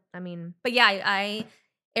 So, I mean, but yeah,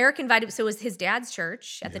 Eric invited, so it was his dad's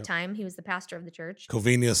church at the Yep. time. He was the pastor of the church.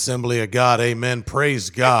 Covina Assembly of God. Amen. Praise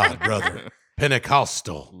God, brother.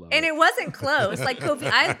 Pentecostal. Love And it. it wasn't close. Like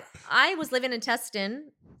I was living in Tustin,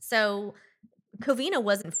 so Covina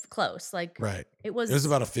wasn't close. Like Right. it was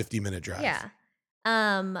about a 50-minute drive. yeah.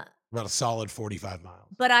 About a solid 45 miles.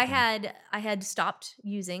 But I had stopped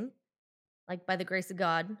using, like by the grace of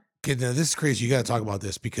God. Okay, now this is crazy. You got to talk about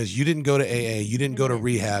this because you didn't go to AA, you didn't go to didn't.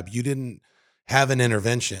 rehab, you didn't have an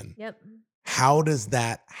intervention. Yep. How does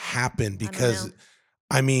that happen? Because know.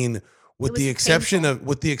 I mean, with was the exception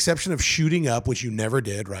painful. of shooting up, which you never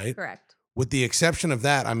did, right? Correct. With the exception of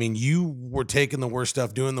that, I mean, you were taking the worst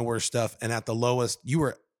stuff, doing the worst stuff, and at the lowest, you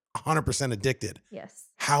were 100% addicted. Yes.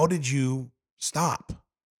 How did you stop?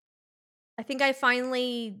 I think I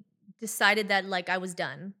finally decided that like I was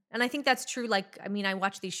done. And I think that's true. Like, I mean, I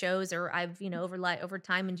watch these shows, or I've, over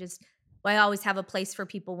time, and just, I always have a place for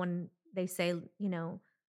people when they say,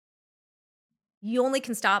 you only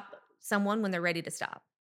can stop someone when they're ready to stop.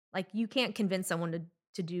 Like you can't convince someone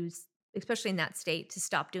to do, especially in that state, to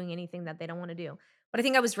stop doing anything that they don't want to do. But I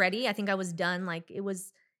think I was ready. I think I was done. Like it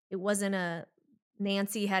wasn't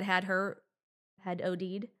Nancy had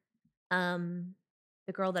OD'd.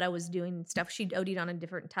 The girl that I was doing stuff, she'd OD'd on a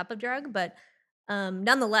different type of drug, but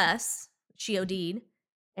nonetheless, she OD'd.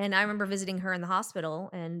 And I remember visiting her in the hospital,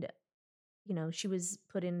 and she was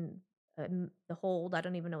put in the hold. I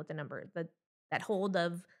don't even know what the number, that hold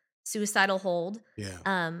of suicidal hold.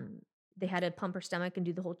 Yeah. They had to pump her stomach and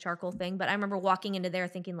do the whole charcoal thing. But I remember walking into there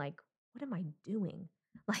thinking, like, what am I doing?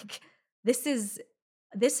 Like, this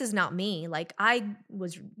is not me. Like I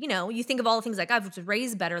was, you think of all the things like I was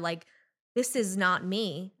raised better. Like this is not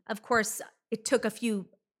me. Of course, it took a few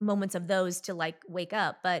moments of those to like wake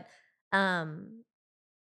up, but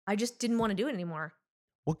I just didn't want to do it anymore.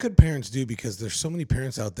 What could parents do? Because there's so many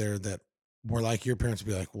parents out there that were like your parents,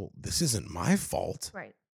 would be like, well, this isn't my fault.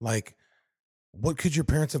 Right. Like, what could your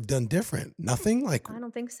parents have done different? Nothing? Like, I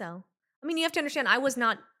don't think so. I mean, you have to understand, I was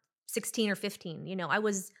not 16 or 15. I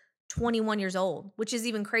was 21 years old, which is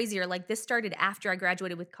even crazier. Like this started after I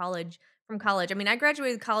graduated from college. I mean, I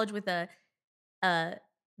graduated college with the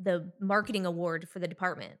marketing award for the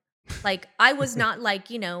department. Like I was not like,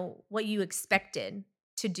 what you expected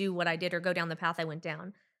to do what I did or go down the path I went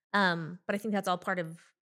down. But I think that's all part of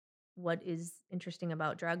what is interesting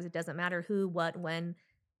about drugs. It doesn't matter who, what, when.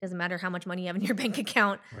 It doesn't matter how much money you have in your bank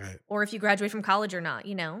account, right. or if you graduate from college or not.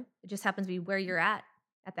 It just happens to be where you're at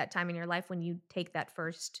that time in your life when you take that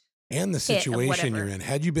first. And the situation you're whatever. in.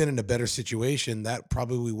 Had you been in a better situation, that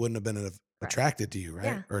probably wouldn't have been attracted to you, right?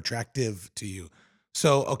 Yeah. Or attractive to you.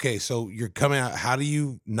 So, okay, so you're coming out. How do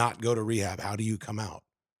you not go to rehab? How do you come out?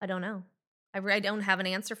 I don't know. I don't have an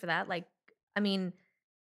answer for that. Like, I mean,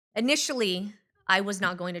 initially, I was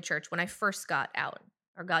not going to church when I first got out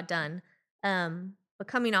or got done. But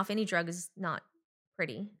coming off any drug is not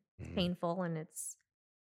pretty. It's painful, and it's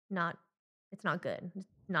not good.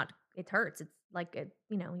 It hurts. It's like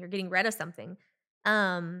you're getting rid of something.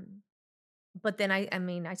 But then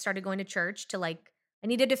I started going to church to I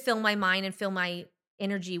needed to fill my mind and fill my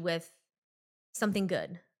energy with something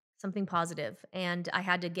good, something positive. And I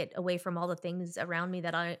had to get away from all the things around me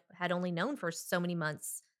that I had only known for so many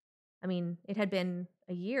months. I mean, it had been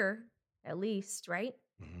a year at least, right?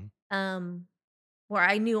 Mm-hmm. Where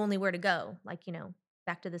I knew only where to go,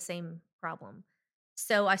 back to the same problem.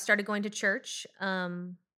 So I started going to church.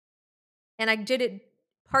 And I did it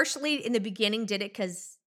partially in the beginning, did it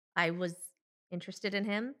because I was interested in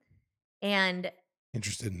him, and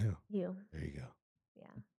Interested in who? you, There you go.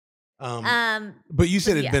 yeah. But you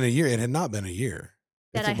said But it had yeah, been a year. It had not been a year.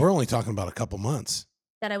 that I We're only talking about a couple months.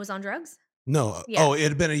 that I was on drugs. No. Yeah. Oh, it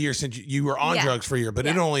had been a year since you were on Yeah. drugs for a year, but it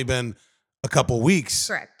Yeah. had only been a couple weeks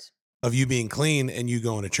Correct. of you being clean and you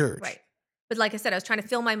going to church. Right. But like I said, I was trying to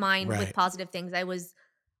fill my mind Right. with positive things.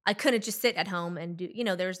 I couldn't just sit at home and do,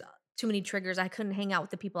 there's too many triggers. I couldn't hang out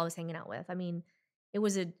with the people I was hanging out with. I mean, it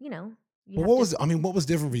was you But have what to, what was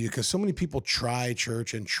different for you? Because so many people try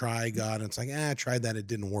church and try God, and it's like, I tried that, it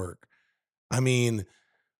didn't work. I mean,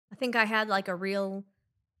 I think I had like a real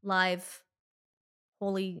live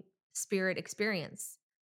Holy Spirit experience.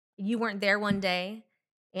 You weren't there one day,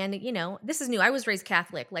 and this is new. I was raised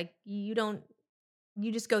Catholic. Like you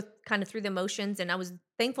just go kind of through the motions, and I was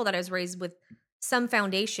thankful that I was raised with some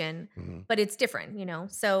foundation, mhm, but it's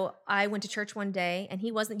different. So I went to church one day, and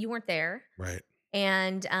you weren't there, right.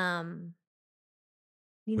 and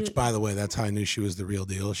you knew. Which, by the way, that's how I knew she was the real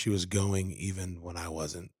deal. She was going even when I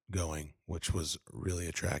wasn't going, which was really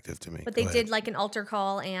attractive to me. But Go they ahead. did like an altar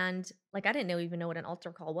call, and like I didn't even know what an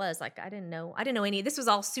altar call was. Like I didn't know any. This was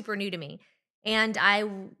all super new to me, and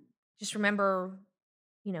just remember,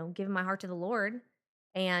 giving my heart to the Lord,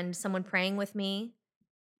 and someone praying with me.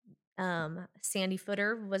 Sandy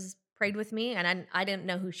Footer was prayed with me, and I didn't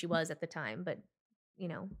know who she was at the time, but you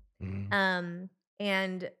know, Mhm.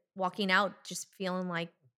 and walking out just feeling like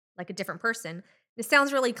a different person. It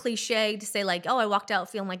sounds really cliche to say like, oh, I walked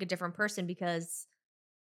out feeling like a different person because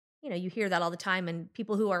you hear that all the time, and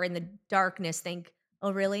people who are in the darkness think,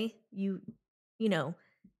 oh, really? You know,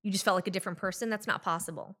 you just felt like a different person. That's not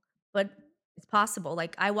possible, but it's possible.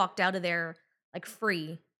 Like I walked out of there like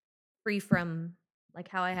free from like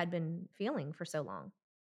how I had been feeling for so long.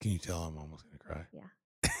 Can you tell I'm almost going to cry?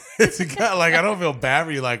 Yeah. It's kind of like, I don't feel bad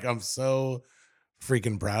for you. Like, I'm so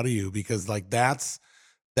freaking proud of you because like that's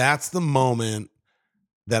the moment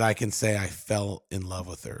that I can say I fell in love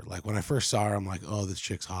with her. Like when I first saw her, I'm like, oh, this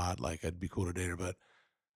chick's hot. Like I'd be cool to date her. But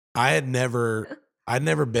I'd never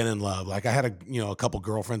been in love. Like I had a couple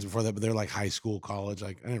girlfriends before that, but they're like high school, college.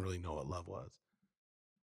 Like I didn't really know what love was.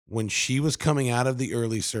 When she was coming out of the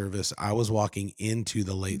early service, I was walking into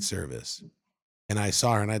the late service and I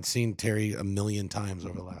saw her, and I'd seen Terry a million times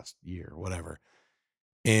over the last year or whatever.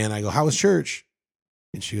 And I go, how was church?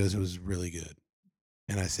 And she goes, it was really good.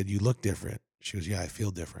 And I said, you look different. She goes, yeah, I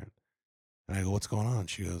feel different. And I go, what's going on?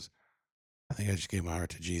 She goes, I think I just gave my heart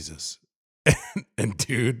to Jesus. And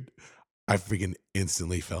dude, I freaking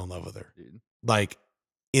instantly fell in love with her. Dude. Like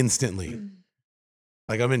instantly.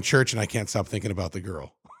 Like I'm in church and I can't stop thinking about the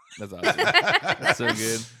girl. That's awesome. That's so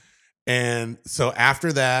good. And so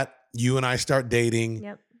after that, you and I start dating.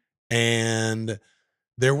 Yep. And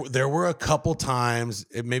there were a couple times,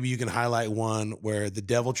 maybe you can highlight one where the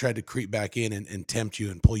devil tried to creep back in and tempt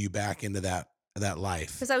you and pull you back into that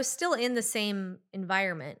life. Because I was still in the same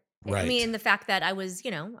environment. I Right. mean, in the fact that I was,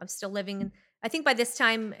 I was still living in, I think by this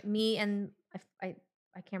time, me and I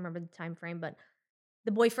can't remember the time frame, but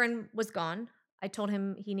the boyfriend was gone. I told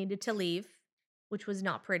him he needed to leave, which was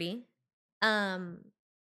not pretty. And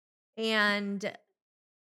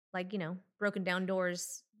like, broken down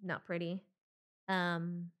doors, not pretty.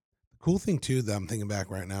 Cool thing too that I'm thinking back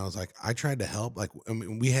right now is like I tried to help. Like I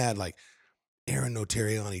mean, we had like Aaron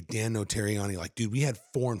Notariani, Dan Notariani. Like, dude, we had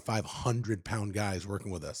 400 and 500-pound guys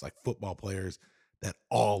working with us, like football players that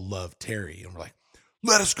all love Terry. And we're like,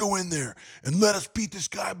 let us go in there and let us beat this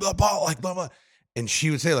guy, blah, blah, like, blah, blah. And she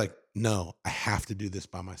would say, like, no, I have to do this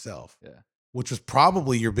by myself. Yeah. Which was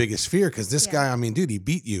probably your biggest fear because this Yeah. guy, I mean, dude, he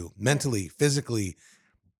beat you mentally, physically.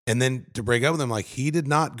 And then to break up with him, like, he did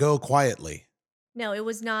not go quietly. No, it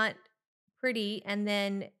was not pretty. And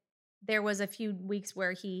then there was a few weeks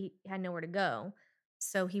where he had nowhere to go.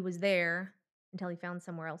 So he was there until he found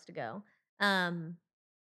somewhere else to go.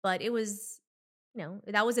 But it was,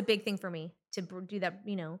 that was a big thing for me to do that,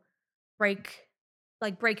 break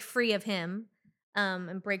free of him,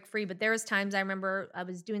 and break free. But there was times I remember I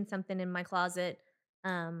was doing something in my closet,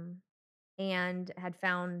 and had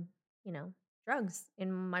found, drugs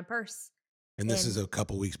in my purse. And this is And a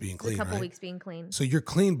couple weeks being a clean, couple right? weeks being clean. So you're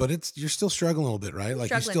clean, but you're still struggling a little bit, right?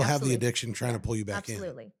 Like you Struggling, still have the absolutely. addiction trying Yeah, to pull you back in.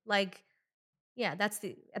 absolutely. Like, yeah,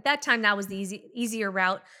 at that time that was the easier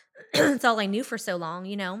route. It's all I knew for so long,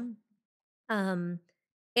 and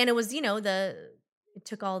it was, it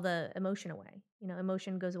took all the emotion away.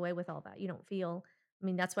 Emotion goes away with all that. You don't feel. I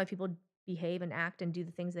mean, that's why people behave and act and do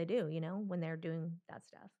the things they do. When they're doing that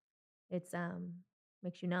stuff, it's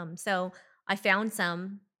makes you numb. So I found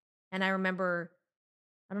some, and I remember.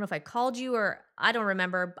 I don't know if I called you or I don't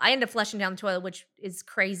remember. I ended up flushing down the toilet, which is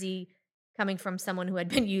crazy coming from someone who had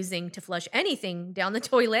been using to flush anything down the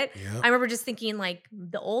toilet. Yep. I remember just thinking like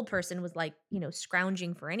the old person was like,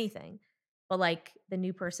 scrounging for anything. But like the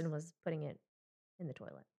new person was putting it in the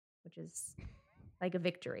toilet, which is like a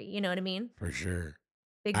victory. You know what I mean? For sure.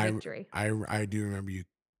 Big I victory. I do remember you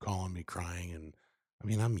calling me crying, and I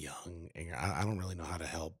mean, I'm young and I don't really know how to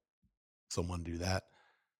help someone do that.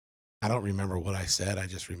 I don't remember what I said. I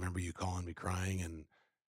just remember you calling me crying and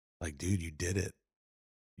like, dude, you did it.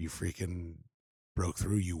 You freaking broke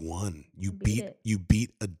through. You won. You Beat it. you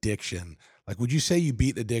beat addiction. Like, would you say you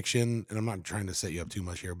beat addiction? And I'm not trying to set you up too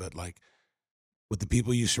much here, but like with the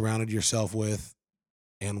people you surrounded yourself with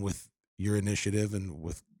and with your initiative and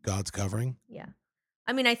with God's covering? Yeah.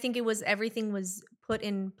 I mean, I think everything was put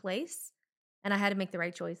in place and I had to make the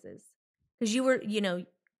right choices. Because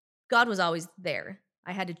God was always there.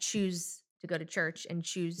 I had to choose to go to church and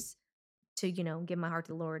choose to, give my heart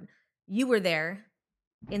to the Lord. You were there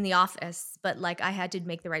in the office, but like I had to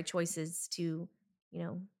make the right choices to,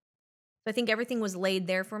 so I think everything was laid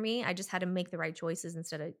there for me. I just had to make the right choices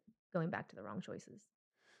instead of going back to the wrong choices.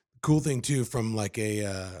 Cool thing too, from like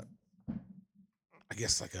I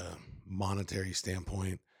guess like a monetary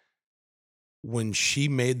standpoint, when she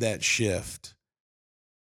made that shift,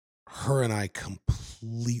 her and I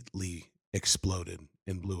completely exploded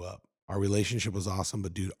and blew up. Our relationship was awesome,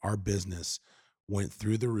 but dude, our business went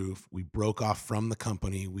through the roof. We broke off from the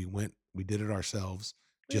company. We did it ourselves,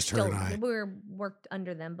 We were just her and still, I. we were worked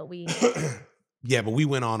under them, but we, Yeah, but we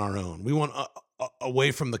went on our own. We went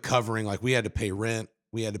away from the covering. Like, we had to pay rent,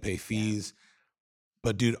 we had to pay fees.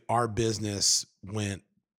 But dude, our business went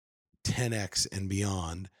 10x and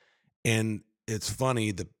beyond. And it's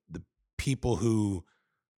funny, the people who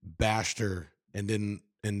bashed her and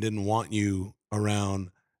didn't want you around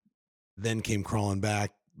then came crawling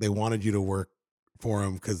back. They wanted you to work for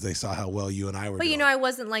them because they saw how well you and I were but doing. I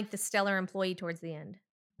wasn't like the stellar employee towards the end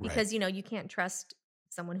Right. because, you can't trust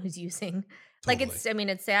someone who's using. Like Totally.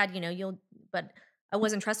 it's sad, but I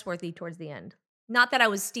wasn't trustworthy towards the end. Not that I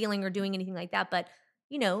was stealing or doing anything like that, but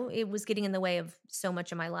it was getting in the way of so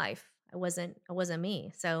much of my life. I wasn't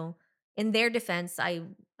me. So in their defense, I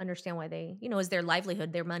understand why they, it was their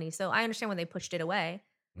livelihood, their money. So I understand when they pushed it away,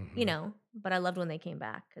 Mhm. but I loved when they came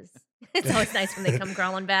back because it's always nice when they come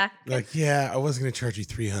crawling back. Like, yeah, I wasn't going to charge you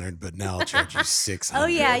 300, but now I'll charge you 600. Oh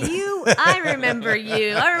yeah, I remember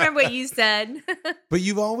you. I remember what you said. But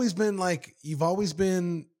you've always been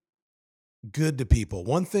good to people.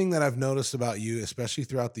 One thing that I've noticed about you, especially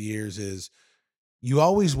throughout the years, is you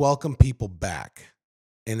always welcome people back,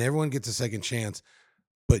 and everyone gets a second chance.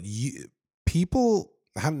 But people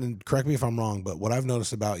haven't, correct me if I'm wrong, but what I've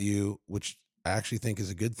noticed about you, which I actually think is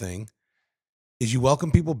a good thing, is you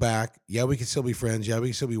welcome people back. Yeah, we can still be friends. Yeah, we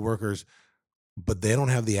can still be workers, but they don't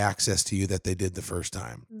have the access to you that they did the first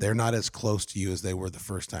time. They're not as close to you as they were the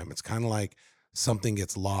first time. It's kind of like something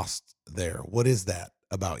gets lost there. What is that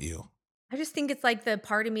about you? I just think it's like the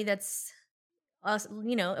part of me that's a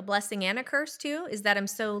blessing and a curse too, is that I'm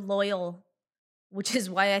so loyal, which is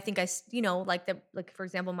why I think like for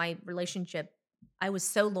example, my relationship, I was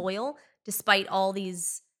so loyal despite all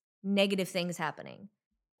these negative things happening.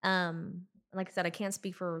 Like I said, I can't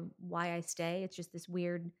speak for why I stay. It's just this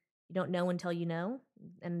weird, you don't know until you know.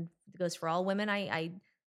 And it goes for all women. I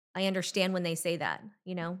understand when they say that,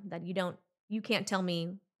 that you can't tell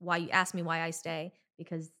me why you ask me why I stay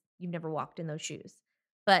because you've never walked in those shoes.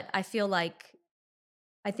 But I feel like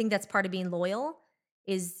I think that's part of being loyal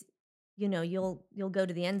is, you'll go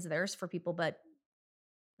to the ends of theirs for people. But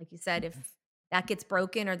like you said, if that gets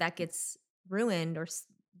broken or that gets ruined or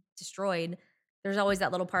destroyed, there's always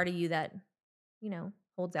that little part of you that,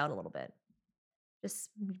 holds out a little bit just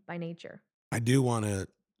by nature. I do want to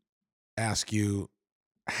ask you,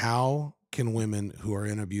 how can women who are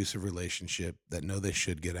in an abusive relationship that know they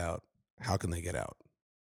should get out, how can they get out?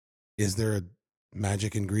 Is there a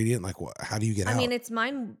magic ingredient? Like, how do you get I out? mean, it's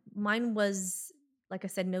mine. Mine was, like I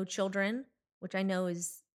said, no children, which I know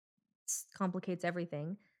complicates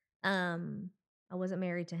everything. I wasn't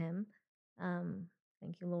married to him.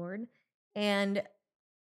 Thank you, Lord. And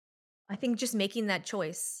I think just making that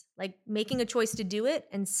choice, like making a choice to do it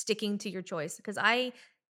and sticking to your choice. Because I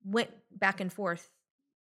went back and forth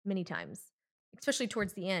many times, especially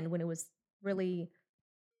towards the end when it was really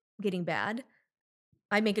getting bad.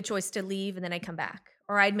 I'd make a choice to leave and then I'd come back.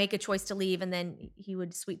 Or I'd make a choice to leave and then he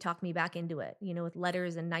would sweet talk me back into it, with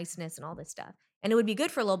letters and niceness and all this stuff. And it would be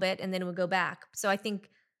good for a little bit and then it would go back. So I think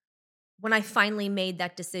when I finally made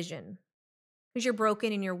that decision, because you're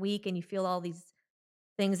broken and you're weak and you feel all these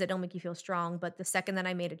things that don't make you feel strong. But the second that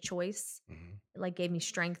I made a choice, Mhm. it like gave me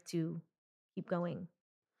strength to keep going.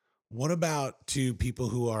 What about to people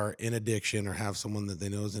who are in addiction or have someone that they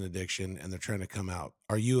know is in addiction and they're trying to come out?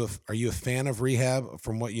 Are you a fan of rehab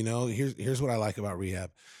from what you know? Here's what I like about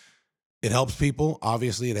rehab. It helps people.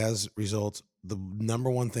 Obviously, it has results. The number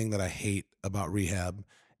one thing that I hate about rehab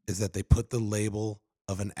is that they put the label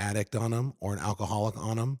of an addict on them or an alcoholic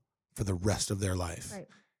on them for the rest of their life. Right.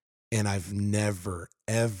 And I've never,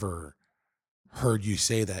 ever heard you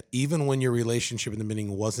say that. Even when your relationship in the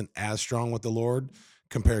beginning wasn't as strong with the Lord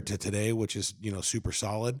compared to today, which is, super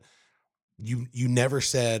solid, you never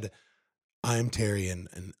said, I'm Terry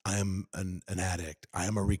and I'm an addict. I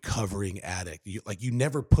am a recovering addict. You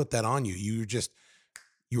never put that on you. You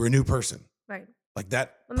were a new person. Right. Like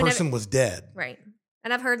that I mean, person was dead. Right.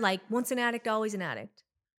 And I've heard like once an addict, always an addict.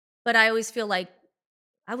 But I always feel like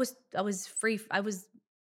I was free.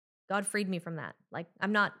 God freed me from that. Like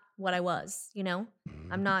I'm not what I was, I'm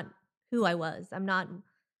Mhm. not who I was. I'm not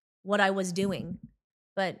what I was doing.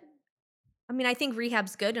 But I mean, I think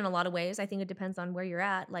rehab's good in a lot of ways. I think it depends on where you're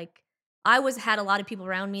at. Like had a lot of people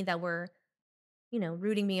around me that were,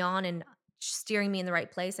 rooting me on and steering me in the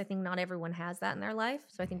right place. I think not everyone has that in their life.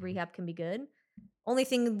 So I think rehab can be good. Only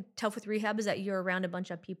thing tough with rehab is that you're around a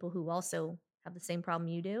bunch of people who also have the same problem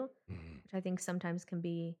you do, Mhm. which I think sometimes can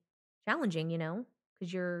be challenging,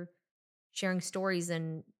 because you're sharing stories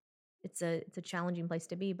and it's a challenging place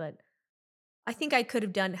to be. But I think I could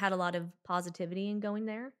have had a lot of positivity in going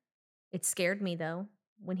there. It scared me though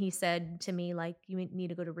when he said to me like you need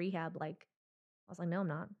to go to rehab. Like I was like, no, I'm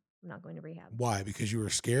not. I'm not going to rehab Why? Because you were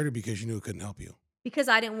scared or because you knew it couldn't help you? because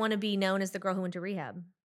I didn't want to be known as the girl who went to rehab.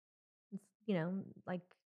 Like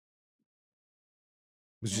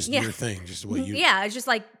It was just yeah, your thing, just what you. yeah. It's just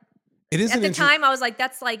like It is at an the interesting. time I was like,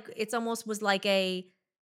 that's like it's almost was like it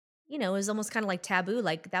was almost kind of like taboo.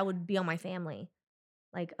 Like that would be on my family.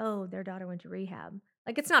 Like, oh, their daughter went to rehab.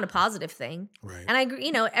 Like it's not a positive thing. Right. And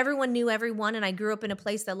everyone knew everyone, and I grew up in a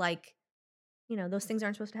place that like, those things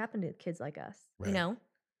aren't supposed to happen to kids like us. Right.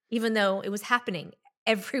 Even though it was happening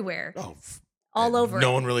everywhere, Oh, all over.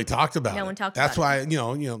 no it. one really talked about it. No one talked That's about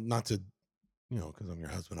why, not to, because I'm your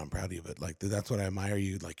husband, I'm proud of you, but like, that's what I admire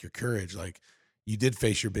you, like your courage. Like you did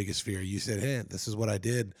face your biggest fear. You said, hey, this is what I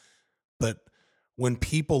did. But when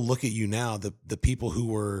people look at you now, the people who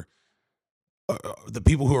were, the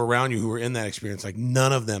people who are around you who were in that experience, like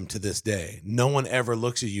none of them to this day, no one ever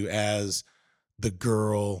looks at you as the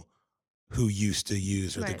girl who used to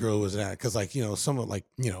use or the Right. girl who was an addict. Cause like, someone like,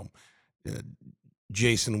 uh,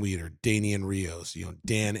 Jason Weeder, Danian Rios,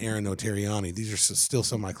 Dan Aaron Notariani. These are still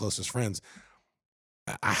some of my closest friends.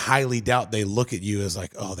 I highly doubt they look at you as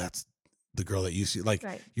like, oh, that's the girl that you see. Like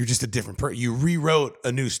Right. you're just a different person. You rewrote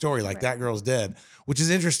a new story. Like Right. that girl's dead, which is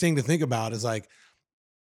interesting to think about. Is like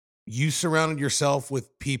you surrounded yourself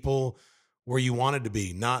with people where you wanted to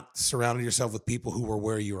be, not surrounded yourself with people who were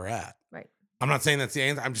where you were at. Right. I'm not saying that's the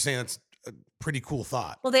answer. I'm just saying that's a pretty cool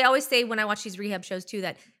thought. Well, they always say when I watch these rehab shows too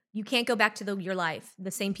that you can't go back to your life,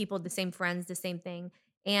 the same people, the same friends, the same thing.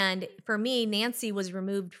 And for me, Nancy was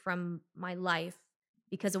removed from my life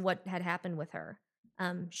because of what had happened with her.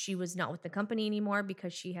 She was not with the company anymore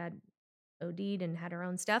because she had OD'd and had her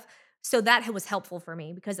own stuff. So that was helpful for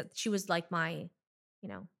me because she was like my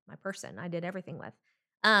person I did everything with.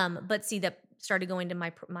 But see, that started going to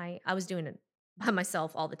my I was doing it by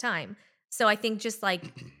myself all the time. So I think just like,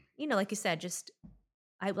 like you said, just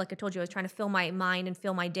like I told you, I was trying to fill my mind and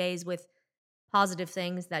fill my days with positive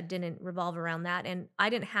things that didn't revolve around that. And I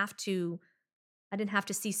didn't have to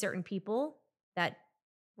see certain people that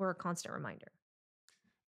were a constant reminder.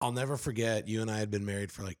 I'll never forget you and I had been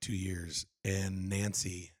married for like 2 years and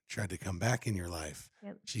Nancy tried to come back in your life.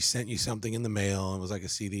 Yep. She sent you something in the mail. It was like a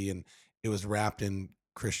CD and it was wrapped in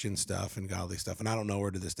Christian stuff and godly stuff. And I don't know her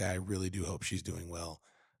to this day. I really do hope she's doing well.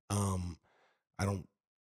 I don't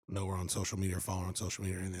know her on social media or follow her on social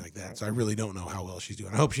media or anything like that. Right. So I really don't know how well she's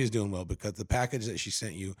doing. I hope she's doing well because the package that she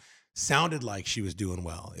sent you sounded like she was doing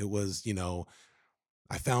well. It was,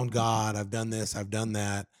 I found God, I've done this, I've done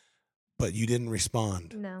that, but you didn't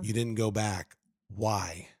respond. No. You didn't go back.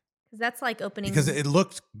 Why? Because that's like opening. Because it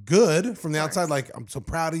looked good from the Of outside. course. Like, I'm so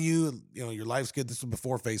proud of you. Your life's good. This was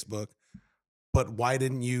before Facebook. But why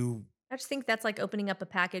didn't you? I just think that's like opening up a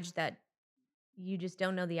package that you just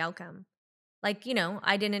don't know the outcome. Like,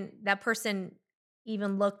 that person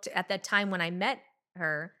even looked at that time when I met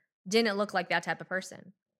her, didn't look like that type of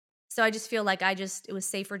person. So I just feel like it was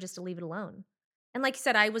safer just to leave it alone. And like you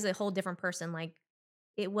said, I was a whole different person. Like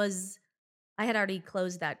I had already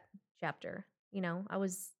closed that chapter. I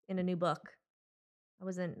was in a new book. I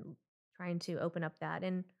wasn't trying to open up that.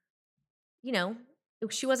 And,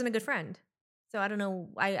 she wasn't a good friend. So I don't know.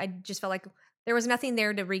 I just felt like there was nothing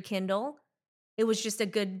there to rekindle. It was just a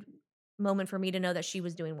good moment for me to know that she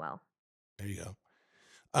was doing well. There you go.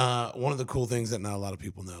 One of the cool things that not a lot of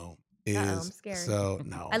people know is I'm scared. so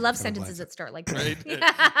no. I love I'm sentences glad- that start like that.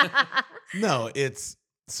 Right. No, it's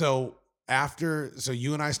so so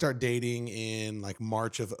you and I start dating in like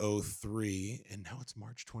March of 03, and now it's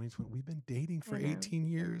March 2020. We've been dating for I know. 18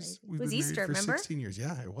 years. Crazy. We've It was been Easter, married for remember? 16 years.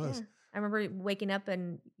 Yeah, it was. Yeah. I remember waking up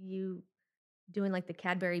and you doing like the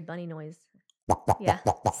Cadbury bunny noise. Yeah.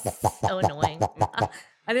 So annoying.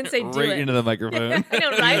 I didn't say do right it. into the microphone. I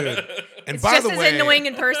know, right? Dude. And It's by just the as way, annoying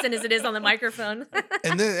in person as it is on the microphone.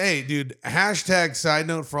 and then, hey, dude, hashtag side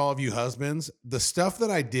note for all of you husbands, the stuff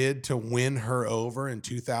that I did to win her over in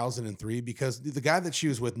 2003, because the guy that she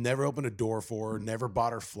was with never opened a door for her, never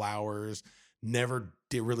bought her flowers, never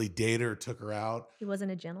did really date her, took her out. He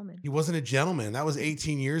wasn't a gentleman. He wasn't a gentleman. That was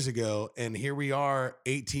 18 years ago. And here we are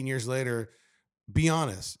 18 years later. Be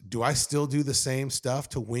honest. Do I still do the same stuff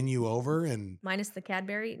to win you over? And Minus the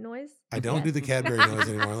Cadbury noise? I don't Yes. do the Cadbury noise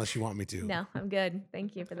anymore unless you want me to. No, I'm good.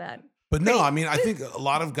 Thank you for that. But no, I mean, I think a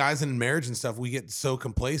lot of guys in marriage and stuff, we get so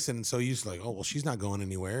complacent and so used to like, oh, well, she's not going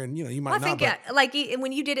anywhere. And, you know, you might Well, I not. think, yeah, like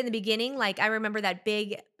when you did it in the beginning, like I remember that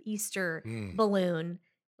big Easter Mm. balloon.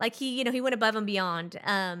 Like he went above and beyond.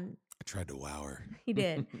 I tried to wow her. He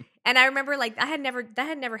did. And I remember like that had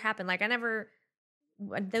never happened. Like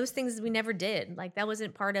those things we never did. Like that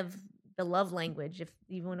wasn't part of the love language, if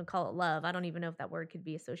you want to call it love. I don't even know if that word could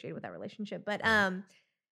be associated with that relationship. But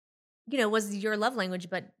it was your love language.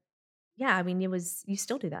 But yeah, I mean, you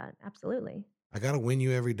still do that. Absolutely. I got to win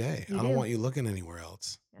you every day. You I don't do. want you looking anywhere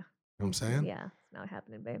else. Yeah. You know what I'm saying? Yeah, it's not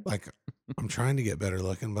happening, babe. Like, I'm trying to get better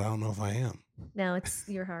looking, but I don't know if I am. No, it's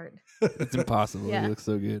your heart. It's impossible. Yeah. You look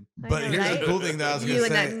so good. I But know, here's right? the cool thing that I was going You to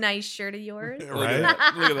and that say. nice shirt of yours. Right?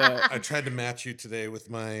 Look at that. I tried to match you today with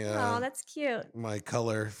my Oh, that's cute. my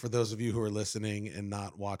color. For those of you who are listening and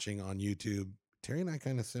not watching on YouTube, Terry and I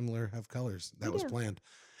kind of similar, have colors. That We was do. planned.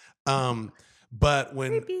 But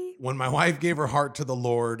Creepy. when my wife gave her heart to the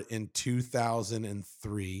Lord in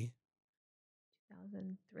 2003,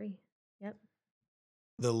 2003. Yep.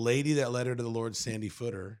 the lady that led her to the Lord, Sandy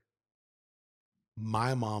Footer,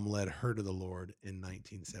 my mom led her to the Lord in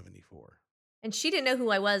 1974. And she didn't know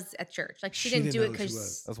who I was at church. Like she didn't do know it who she was.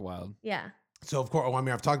 because That's wild. yeah. So of course, I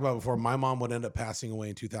mean, I've talked about it before. My mom would end up passing away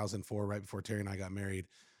in 2004, right before Terry and I got married.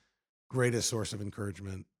 Greatest source of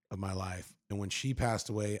encouragement of my life. And when she passed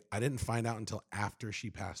away, I didn't find out until after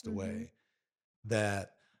she passed Mhm. away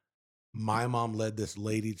that my mom led this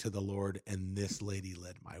lady to the Lord, and this lady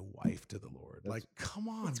led my wife to the Lord. That's- Like, come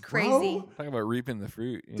on, It's bro. crazy. Talk about reaping the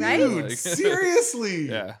fruit. you know, Right? Dude, like- seriously.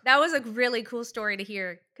 Yeah. That was a really cool story to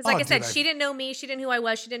hear. Because like Oh, I said, dude, she didn't know me. She didn't know who I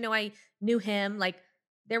was. She didn't know I knew him. Like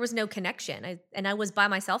there was no connection. I was by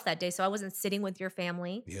myself that day. So I wasn't sitting with your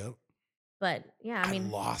family. Yep. But yeah, I I mean,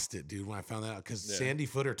 lost it, dude, when I found that out. Because Yeah. Sandy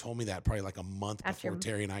Footer told me that probably like a month After- before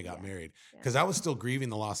Terry and I got yeah. married. Yeah. Because I was still grieving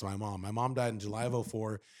the loss of my mom. My mom died in July of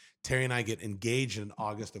 04. Terry and I get engaged in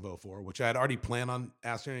August of 04, which I had already planned on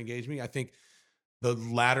asking her to engage me. I think the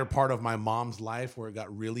latter part of my mom's life where it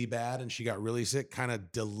got really bad and she got really sick kind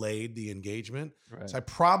of delayed the engagement. Right. So I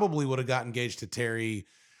probably would have got engaged to Terry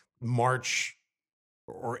March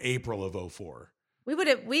or April of 04.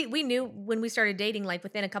 we knew when we started dating, like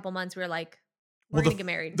within a couple months, we were like, we're Well, gonna get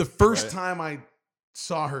married. The first Right. time I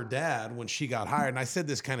saw her dad when she got hired, and I said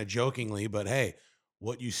this kind of jokingly, but hey,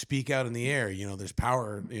 what you speak out in the air, there's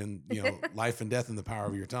power in, life and death in the power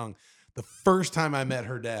of your tongue. The first time I met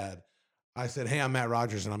her dad, I said, hey, I'm Matt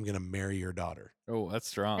Rogers and I'm going to marry your daughter. Oh, that's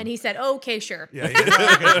strong. and he said, okay, sure. Yeah.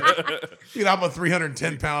 I'm a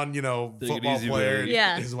 310 pound, Take it football easy, player. buddy. and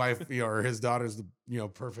Yeah. His wife, or his daughter's the,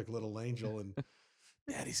 perfect little angel and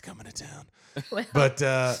daddy's coming to town. Well, But,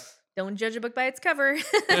 don't judge a book by its cover.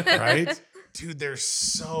 right? Dude, there's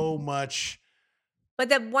so much. But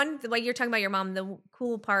like you're talking about your mom, the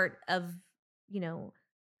cool part of,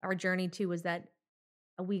 our journey too was that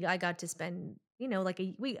I got to spend, like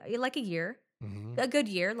a year, Mhm. a good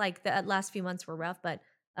year. Like the last few months were rough, but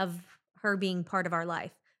of her being part of our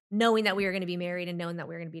life, knowing that we were going to be married and knowing that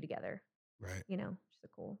we were going to be together, Right. just a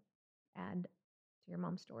cool add to your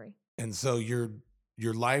mom's story. And so your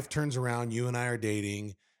life turns around, you and I are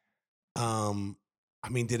dating.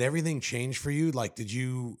 Did everything change for you? Like,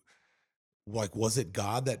 was it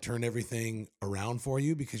God that turned everything around for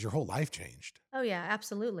you? Because your whole life changed. Oh yeah,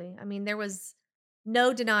 absolutely. I mean, there was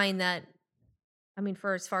no denying that. I mean,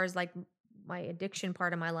 for as far as like my addiction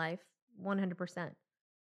part of my life, 100%.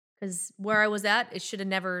 Because where I was at, it should have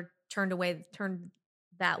never turned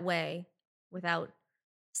that way without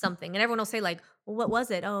something. And everyone will say like, well, what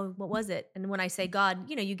was it? Oh, what was it? And when I say God,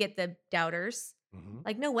 you get the doubters. Mhm.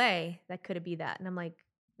 Like, no way that could have been that. And I'm like,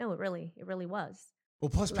 no, it really was. Well,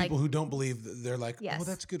 plus Like, people who don't believe, they're like, oh, yes,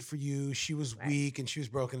 that's good for you. She was right, weak and she was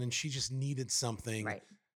broken and she just needed something right.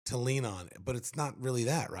 to lean on. But it's not really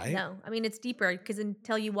that, right? No, I mean, it's deeper because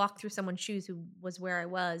until you walk through someone's shoes who was where I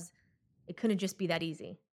was, it couldn't just be that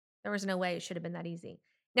easy. There was no way it should have been that easy.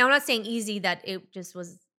 Now, I'm not saying easy that it just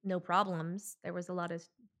was no problems. There was a lot of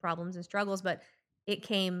problems and struggles, but it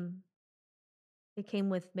came it came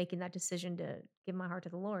with making that decision to give my heart to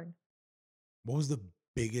the Lord. What was the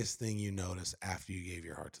biggest thing you noticed after you gave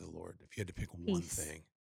your heart to the Lord? If you had to pick one Peace, thing,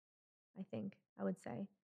 I think I would say.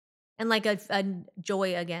 And like a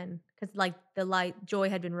joy again cuz like the light joy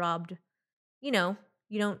had been robbed. You know,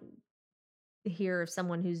 you don't hear of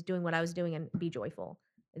someone who's doing what I was doing and be joyful.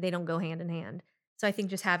 They don't go hand in hand. So I think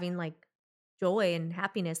just having like joy and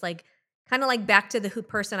happiness, like kind of like back to the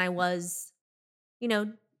person I was, you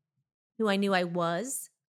know, who I knew I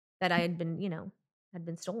was, that I had been, had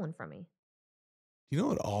been stolen from me. you know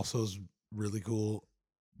what also is really cool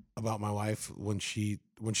about my wife when she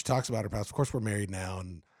talks about her past. Of course, we're married now,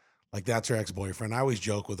 and like that's her ex boyfriend. I always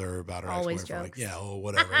joke with her about her ex Always boyfriend, like, jokes. yeah, oh,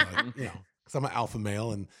 whatever, like because I'm an alpha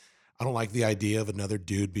male and I don't like the idea of another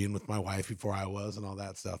dude being with my wife before I was and all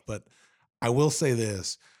that stuff. But I will say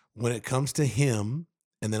this: when it comes to him,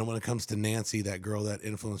 and then when it comes to Nancy, that girl that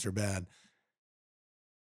influenced her bad,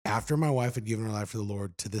 after my wife had given her life to the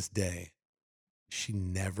Lord, to this day, she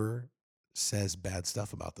never says bad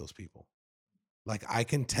stuff about those people. Like I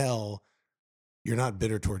can tell you're not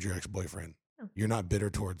bitter towards your ex-boyfriend. No, You're not bitter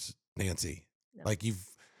towards Nancy. no. Like you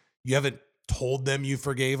haven't told them you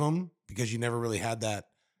forgave them because you never really had that,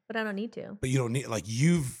 But I don't need to. but you don't need, like,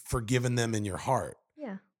 you've forgiven them in your heart,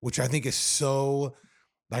 Yeah. which I think is so,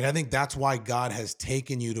 like, I think that's why God has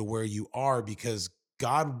taken you to where you are, because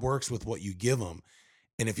God works with what you give him.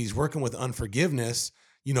 And if he's working with unforgiveness,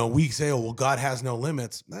 we say, oh, well, God has no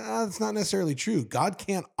limits. Nah, that's not necessarily true. God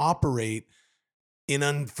can't operate in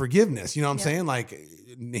unforgiveness. You know what I'm Yep. saying? Like,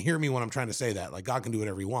 hear me when I'm trying to say that. Like, God can do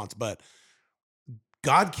whatever he wants, but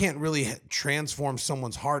God can't really transform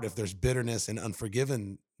someone's heart if there's bitterness and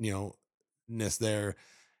unforgiven, ness there.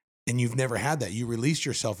 And you've never had that. You released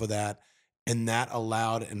yourself of that. And that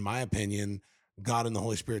allowed, in my opinion, God and the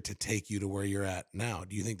Holy Spirit to take you to where you're at now.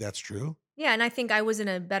 Do you think that's true? Yeah, and I think I was in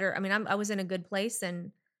a better. I mean, I was in a good place,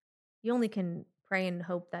 and you only can pray and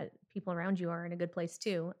hope that people around you are in a good place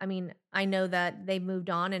too. I mean, I know that they've moved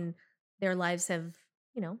on and their lives have,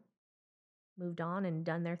 you know, moved on and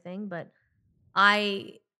done their thing, but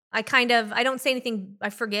I I don't say anything. I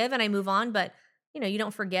forgive and I move on, but you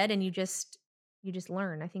don't forget and you just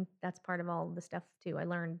learn. I think that's part of all the stuff too. I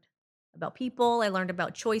learned about people, I learned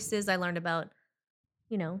about choices, I learned about,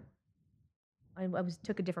 you know, I was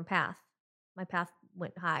took a different path. My path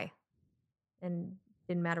went high and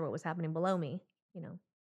didn't matter what was happening below me, you know,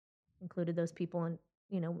 included those people and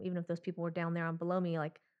even if those people were down there on below me,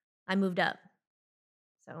 like I moved up.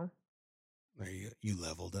 So There you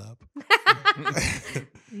leveled up.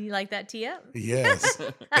 you like that tee up? Yes.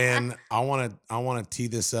 And I want to tee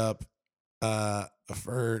this up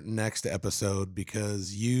for next episode,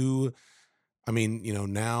 because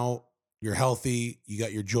now you're healthy, you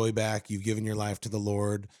got your joy back, you've given your life to the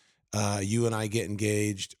Lord. You and I get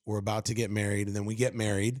engaged, we're about to get married, and then we get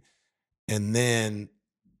married, and then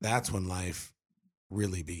that's when life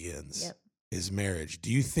really begins. Yep. Is marriage.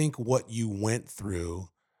 Do you think what you went through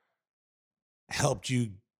helped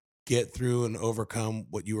you get through and overcome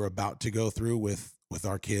what you were about to go through with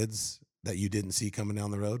our kids that you didn't see coming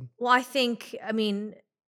down the road? Well, I mean,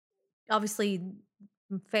 obviously,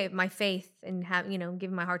 my faith and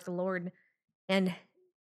giving my heart to the Lord, and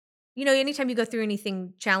anytime you go through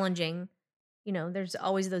anything challenging, there's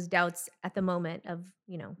always those doubts at the moment of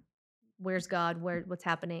where's God, what's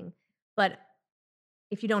happening. But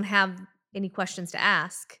if you don't have any questions to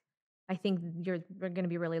ask, I think we're going to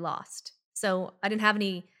be really lost. So I didn't have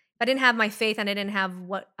any. If I didn't have my faith and I didn't have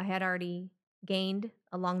what I had already gained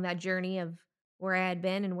along that journey of where I had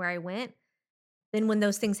been and where I went, then when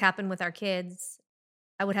those things happen with our kids,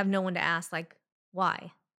 I would have no one to ask, like,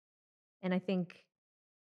 why? And I think,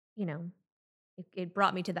 you know, it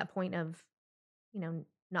brought me to that point of,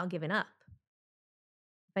 not giving up.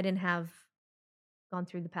 If I didn't have gone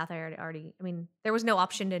through the path I already, I mean, there was no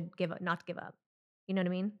option to give up, not to give up. You know what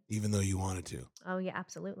I mean? Even though you wanted to. Oh, yeah,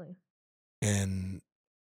 absolutely. And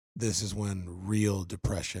this is when real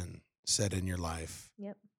depression set in your life,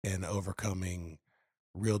 Yep. and overcoming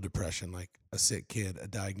real depression, like a sick kid, a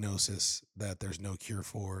diagnosis that there's no cure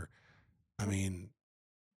for. I mean,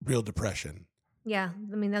 real depression. Yeah.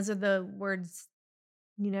 I mean, those are the words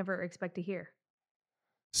you never expect to hear.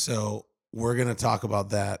 So we're going to talk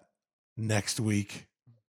about that next week.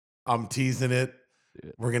 I'm teasing it. Do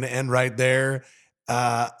it. We're going to end right there.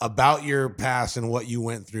 about your past and what you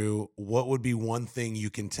went through, what would be one thing you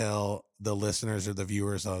can tell the listeners or the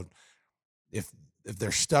viewers of if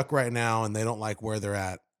they're stuck right now and they don't like where they're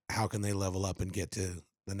at, how can they level up and get to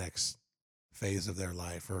the next phase of their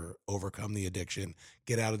life or overcome the addiction,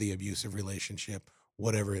 get out of the abusive relationship,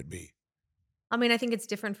 whatever it be? I mean, I think it's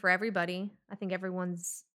different for everybody. I think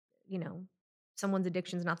everyone's, you know, someone's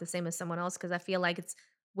addiction is not the same as someone else because I feel like it's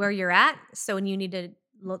where you're at. So when you need to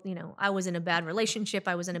look, I was in a bad relationship,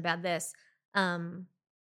 I was in a bad this.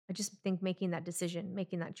 I just think making that decision,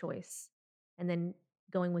 making that choice, and then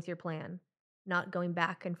going with your plan, not going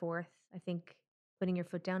back and forth. I think putting your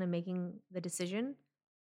foot down and making the decision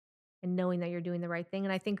and knowing that you're doing the right thing.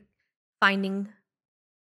 And I think finding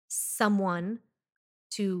someone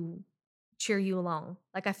to cheer you along.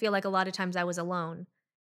 Like I feel like a lot of times I was alone,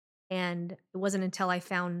 and it wasn't until I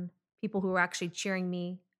found people who were actually cheering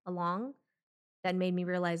me along that made me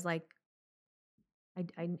realize like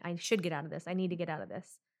I should get out of this. I need to get out of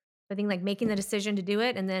this. I think like making the decision to do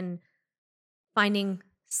it and then finding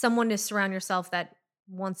someone to surround yourself that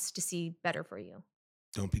wants to see better for you.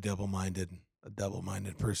 Don't be double-minded. A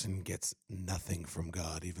double-minded person gets nothing from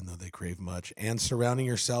God, even though they crave much. And surrounding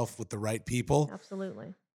yourself with the right people.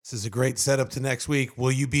 Absolutely. This is a great setup to next week.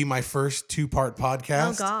 Will you be my first 2-part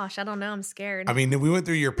podcast? Oh gosh, I don't know. I'm scared. I mean, we went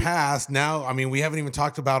through your past. Now, I mean, we haven't even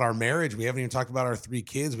talked about our marriage. We haven't even talked about our 3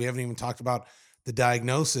 kids. We haven't even talked about the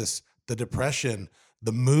diagnosis, the depression,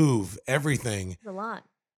 the move, everything. It's a lot.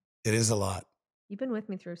 It is a lot. You've been with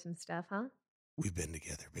me through some stuff, huh? We've been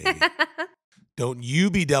together, baby. Don't you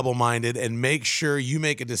be double-minded and make sure you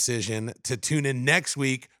make a decision to tune in next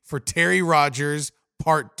week for Terry Rogers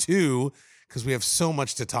Part 2, because we have so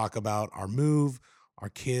much to talk about. Our move, our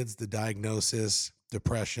kids, the diagnosis,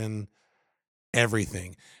 depression,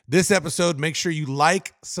 everything. This episode, make sure you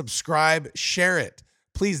like, subscribe, share it.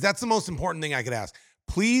 Please, that's the most important thing I could ask.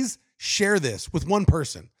 Please share this with one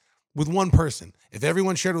person. With one person. If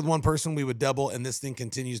everyone shared with one person, we would double, and this thing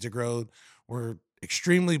continues to grow. We're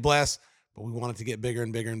extremely blessed, but we want it to get bigger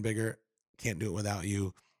and bigger and bigger. Can't do it without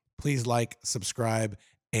you. Please like, subscribe,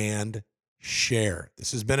 and share.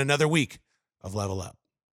 This has been another week of Level Up.